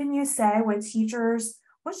can you say when teachers,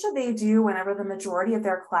 what should they do whenever the majority of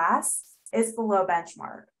their class is below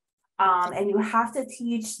benchmark? And you have to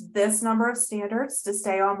teach this number of standards to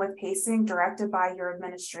stay on with pacing directed by your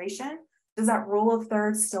administration. Does that rule of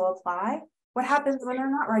thirds still apply? What happens when they're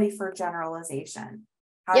not ready for generalization?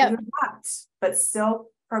 How do you adapt, but still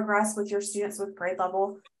progress with your students with grade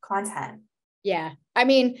level content? Yeah. I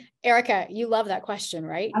mean, Erica, you love that question,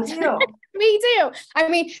 right? I do. Me too. I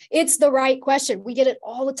mean, it's the right question. We get it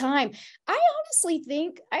all the time. I honestly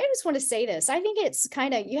think, I just want to say this. I think it's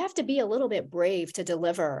kind of, you have to be a little bit brave to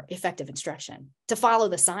deliver effective instruction, to follow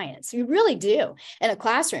the science. You really do in a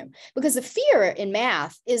classroom, because the fear in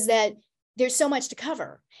math is that there's so much to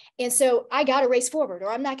cover. And so I got to race forward, or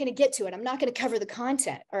I'm not going to get to it. I'm not going to cover the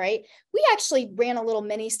content. All right. We actually ran a little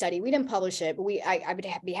mini study. We didn't publish it, but I would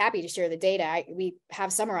be happy to share the data. We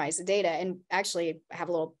have summarized the data and actually have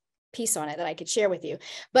a little piece on it that I could share with you.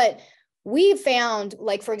 But we found,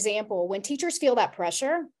 like, for example, when teachers feel that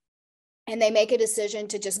pressure and they make a decision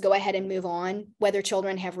to just go ahead and move on, whether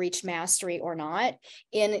children have reached mastery or not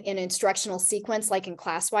in an instructional sequence, like in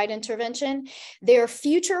class-wide intervention, their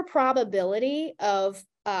future probability of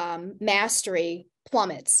mastery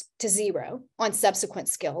plummets to 0 on subsequent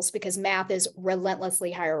skills, because math is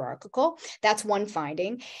relentlessly hierarchical. That's one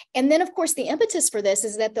finding. And then, of course, the impetus for this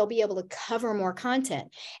is that they'll be able to cover more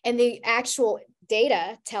content. And the actual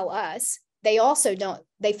data tell us they also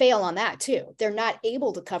they fail on that too. They're not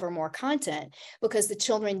able to cover more content because the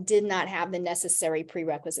children did not have the necessary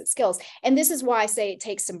prerequisite skills. And this is why I say it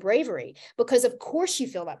takes some bravery, because of course you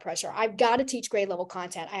feel that pressure. I've got to teach grade level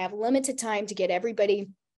content. I have limited time to get everybody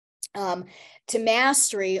to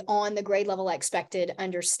mastery on the grade level expected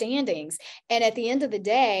understandings. And at the end of the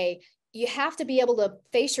day, you have to be able to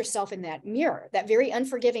face yourself in that mirror, that very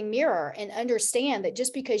unforgiving mirror, and understand that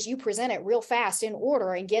just because you present it real fast in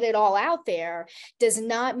order and get it all out there does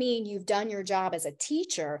not mean you've done your job as a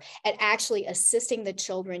teacher at actually assisting the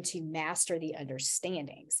children to master the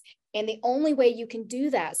understandings. And the only way you can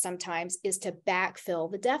do that sometimes is to backfill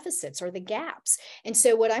the deficits or the gaps. And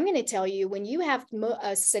so what I'm going to tell you, when you have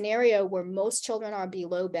a scenario where most children are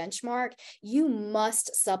below benchmark, you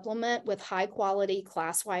must supplement with high quality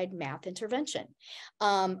class-wide math intervention.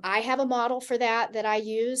 I have a model for that I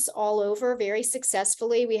use all over very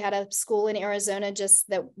successfully. We had a school in Arizona just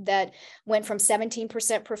that went from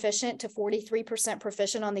 17% proficient to 43%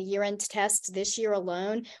 proficient on the year-end test this year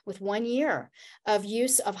alone, with 1 year of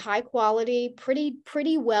use of high quality,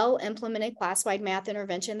 pretty well implemented class-wide math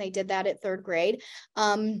intervention. They did that at 3rd grade.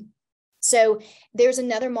 So there's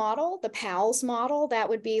another model, the PALS model. That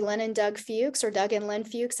would be Lynn and Doug Fuchs, or Doug and Lynn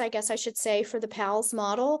Fuchs, I guess I should say, for the PALS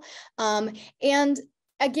model. And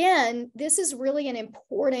again, this is really an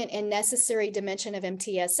important and necessary dimension of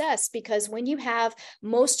MTSS, because when you have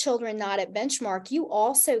most children not at benchmark, you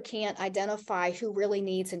also can't identify who really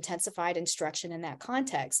needs intensified instruction in that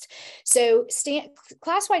context. So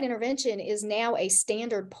class-wide intervention is now a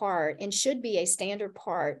standard part, and should be a standard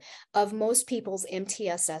part, of most people's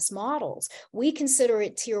MTSS models. We consider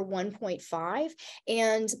it tier 1.5,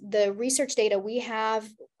 and the research data we have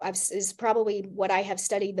is probably what I have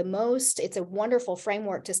studied the most. It's a wonderful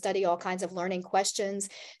framework to study all kinds of learning questions.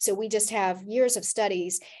 So we just have years of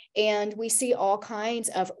studies, and we see all kinds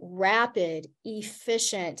of rapid,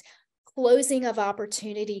 efficient closing of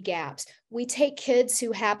opportunity gaps. We take kids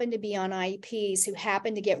who happen to be on IEPs, who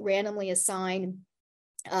happen to get randomly assigned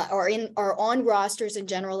or on rosters in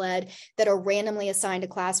general ed that are randomly assigned to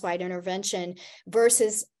class-wide intervention,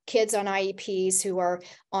 versus kids on IEPs who are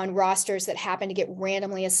on rosters that happen to get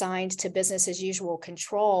randomly assigned to business as usual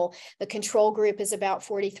control. The control group is about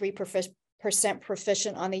 43%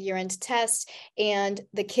 proficient on the year-end test, and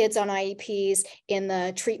the kids on IEPs in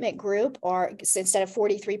the treatment group are, instead of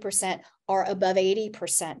 43%, are above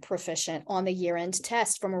 80% proficient on the year-end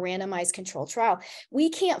test from a randomized controlled trial. We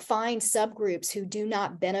can't find subgroups who do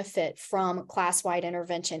not benefit from class-wide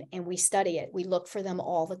intervention, and we study it. We look for them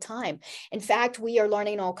all the time. In fact, we are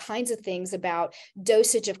learning all kinds of things about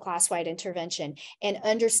dosage of class-wide intervention and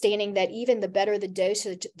understanding that even the better the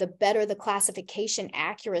dosage, the better the classification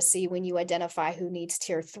accuracy when you identify who needs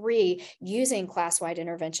tier 3 using class-wide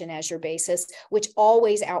intervention as your basis, which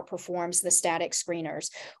always outperforms the static screeners.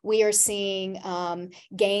 We are seeing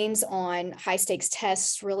gains on high stakes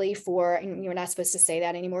tests really for, and you're not supposed to say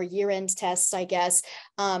that anymore, year-end tests, I guess,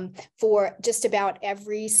 for just about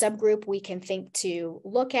every subgroup we can think to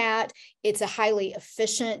look at. It's a highly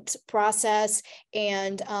efficient process.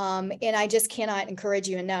 And I just cannot encourage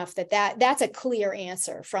you enough that's a clear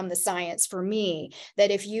answer from the science for me,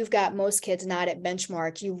 that if you've got most kids not at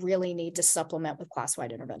benchmark, you really need to supplement with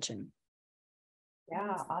class-wide intervention.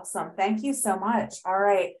 Yeah, awesome. Thank you so much. All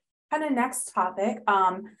right, kind of next topic.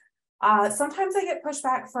 Sometimes I get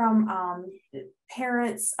pushback from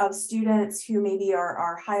parents of students who maybe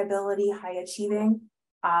are high ability, high achieving.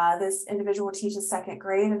 This individual teaches second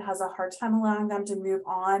grade and has a hard time allowing them to move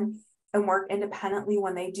on and work independently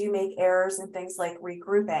when they do make errors and things like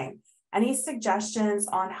regrouping. Any suggestions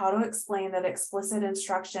on how to explain that explicit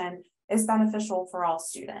instruction is beneficial for all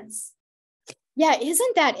students? Yeah,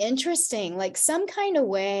 isn't that interesting? Like some kind of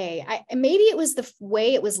way, maybe it was the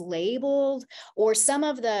way it was labeled or some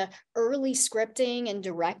of the early scripting and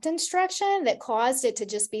direct instruction that caused it to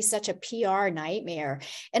just be such a PR nightmare.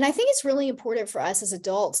 And I think it's really important for us as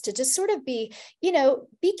adults to just sort of be,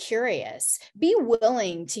 be curious, be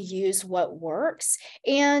willing to use what works.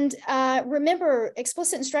 And remember,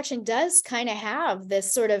 explicit instruction does kind of have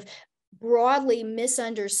this sort of broadly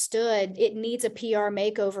misunderstood, it needs a PR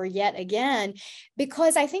makeover yet again,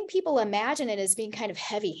 because I think people imagine it as being kind of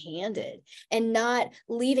heavy-handed and not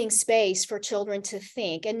leaving space for children to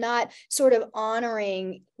think and not sort of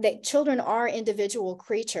honoring that children are individual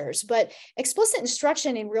creatures. But explicit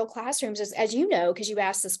instruction in real classrooms, as you know, because you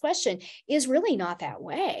asked this question, is really not that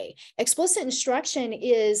way. Explicit instruction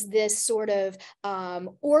is this sort of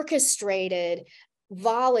orchestrated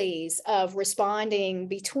volleys of responding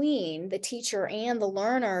between the teacher and the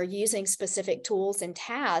learner using specific tools and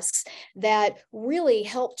tasks that really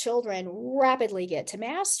help children rapidly get to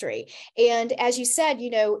mastery. And as you said,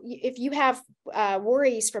 if you have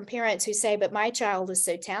worries from parents who say, but my child is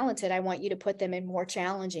so talented, I want you to put them in more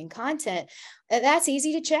challenging content, that's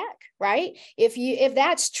easy to check, right? If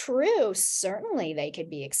that's true, certainly they could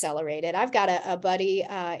be accelerated. I've got a buddy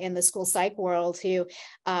in the school psych world who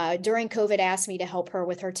during COVID asked me to help her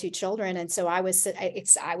with her 2 children. And so I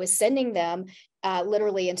was sending them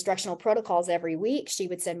literally instructional protocols every week. She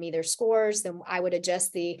would send me their scores, then I would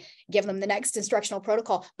give them the next instructional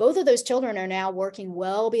protocol. Both of those children are now working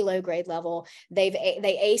well below grade level. They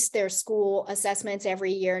aced their school assessments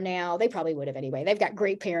every year now. They probably would have anyway. They've got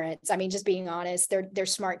great parents. I mean, just being honest, they're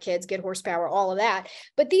smart kids, good horsepower, all of that.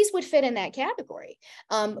 But these would fit in that category.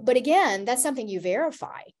 But again, that's something you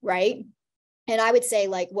verify, right? And I would say,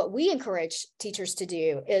 like, what we encourage teachers to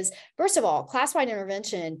do is, first of all, class-wide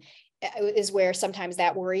intervention is where sometimes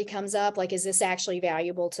that worry comes up. Like, is this actually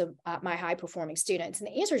valuable to my high performing students? And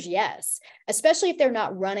the answer is yes, especially if they're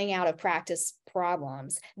not running out of practice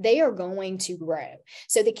problems. They are going to grow.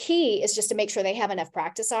 So the key is just to make sure they have enough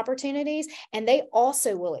practice opportunities, and they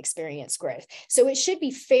also will experience growth. So it should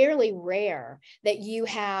be fairly rare that you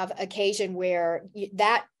have occasion where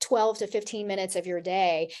that 12 to 15 minutes of your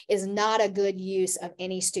day is not a good use of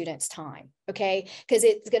any student's time. Okay, because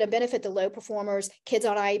it's going to benefit the low performers, kids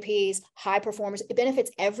on IEPs, high performers. It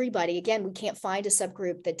benefits everybody. Again, we can't find a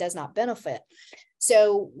subgroup that does not benefit.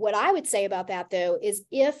 So what I would say about that, though, is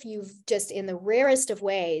if you've just, in the rarest of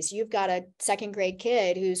ways, you've got a second grade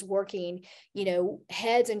kid who's working,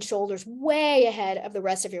 heads and shoulders way ahead of the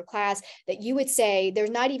rest of your class, that you would say there's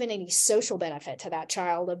not even any social benefit to that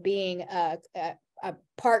child of being a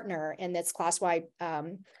partner in this class-wide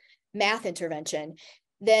math intervention,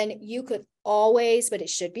 then you could always, but it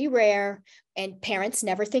should be rare, and parents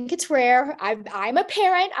never think it's rare. I'm a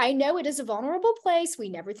parent. I know it is a vulnerable place. We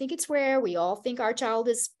never think it's rare. We all think our child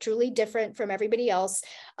is truly different from everybody else.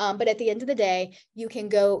 But at the end of the day, you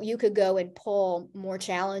could go and pull more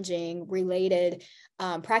challenging related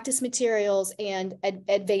practice materials and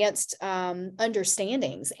advanced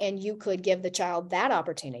understandings, and you could give the child that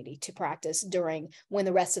opportunity to practice when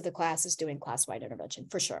the rest of the class is doing class-wide intervention,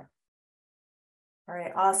 for sure. All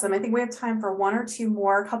right, awesome. I think we have time for 1 or 2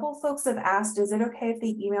 more. A couple of folks have asked, is it okay if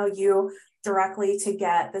they email you directly to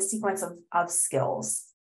get the sequence of skills?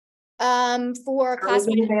 For class,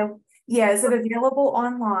 is it available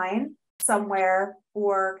online? somewhere,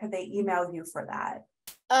 or could they email you for that?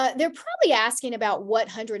 They're probably asking about what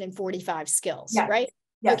 145 skills, Yes. right?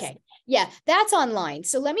 Yes. Okay. Yeah, that's online.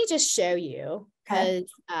 So let me just show you, Okay.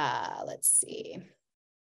 because let's see.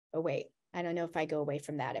 Oh, wait. I don't know if I go away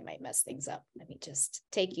from that, it might mess things up. Let me just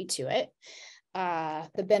take you to it.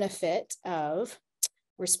 The benefit of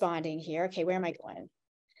responding here. Okay, where am I going?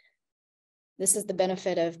 This is the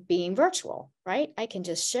benefit of being virtual, right? I can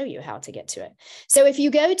just show you how to get to it. So if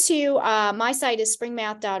you go to my site is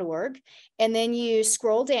springmath.org, and then you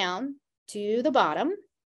scroll down to the bottom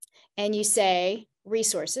and you say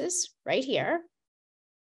resources right here,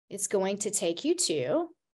 it's going to take you to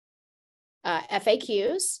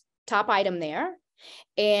FAQs, top item there.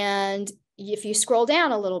 And if you scroll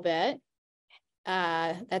down a little bit,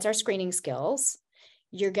 that's our screening skills.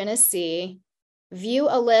 You're going to see view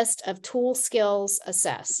a list of tool skills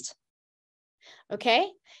assessed. Okay.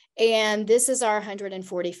 And this is our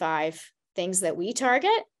 145 things that we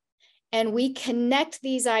target. And we connect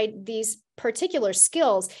these particular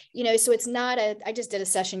skills, you know, so it's not I just did a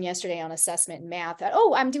session yesterday on assessment and math.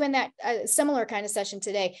 Oh, I'm doing that similar kind of session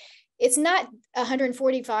today. It's not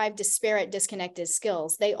 145 disparate, disconnected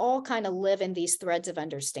skills. They all kind of live in these threads of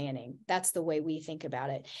understanding. That's the way we think about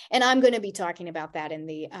it. And I'm going to be talking about that in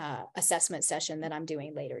the assessment session that I'm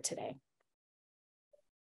doing later today.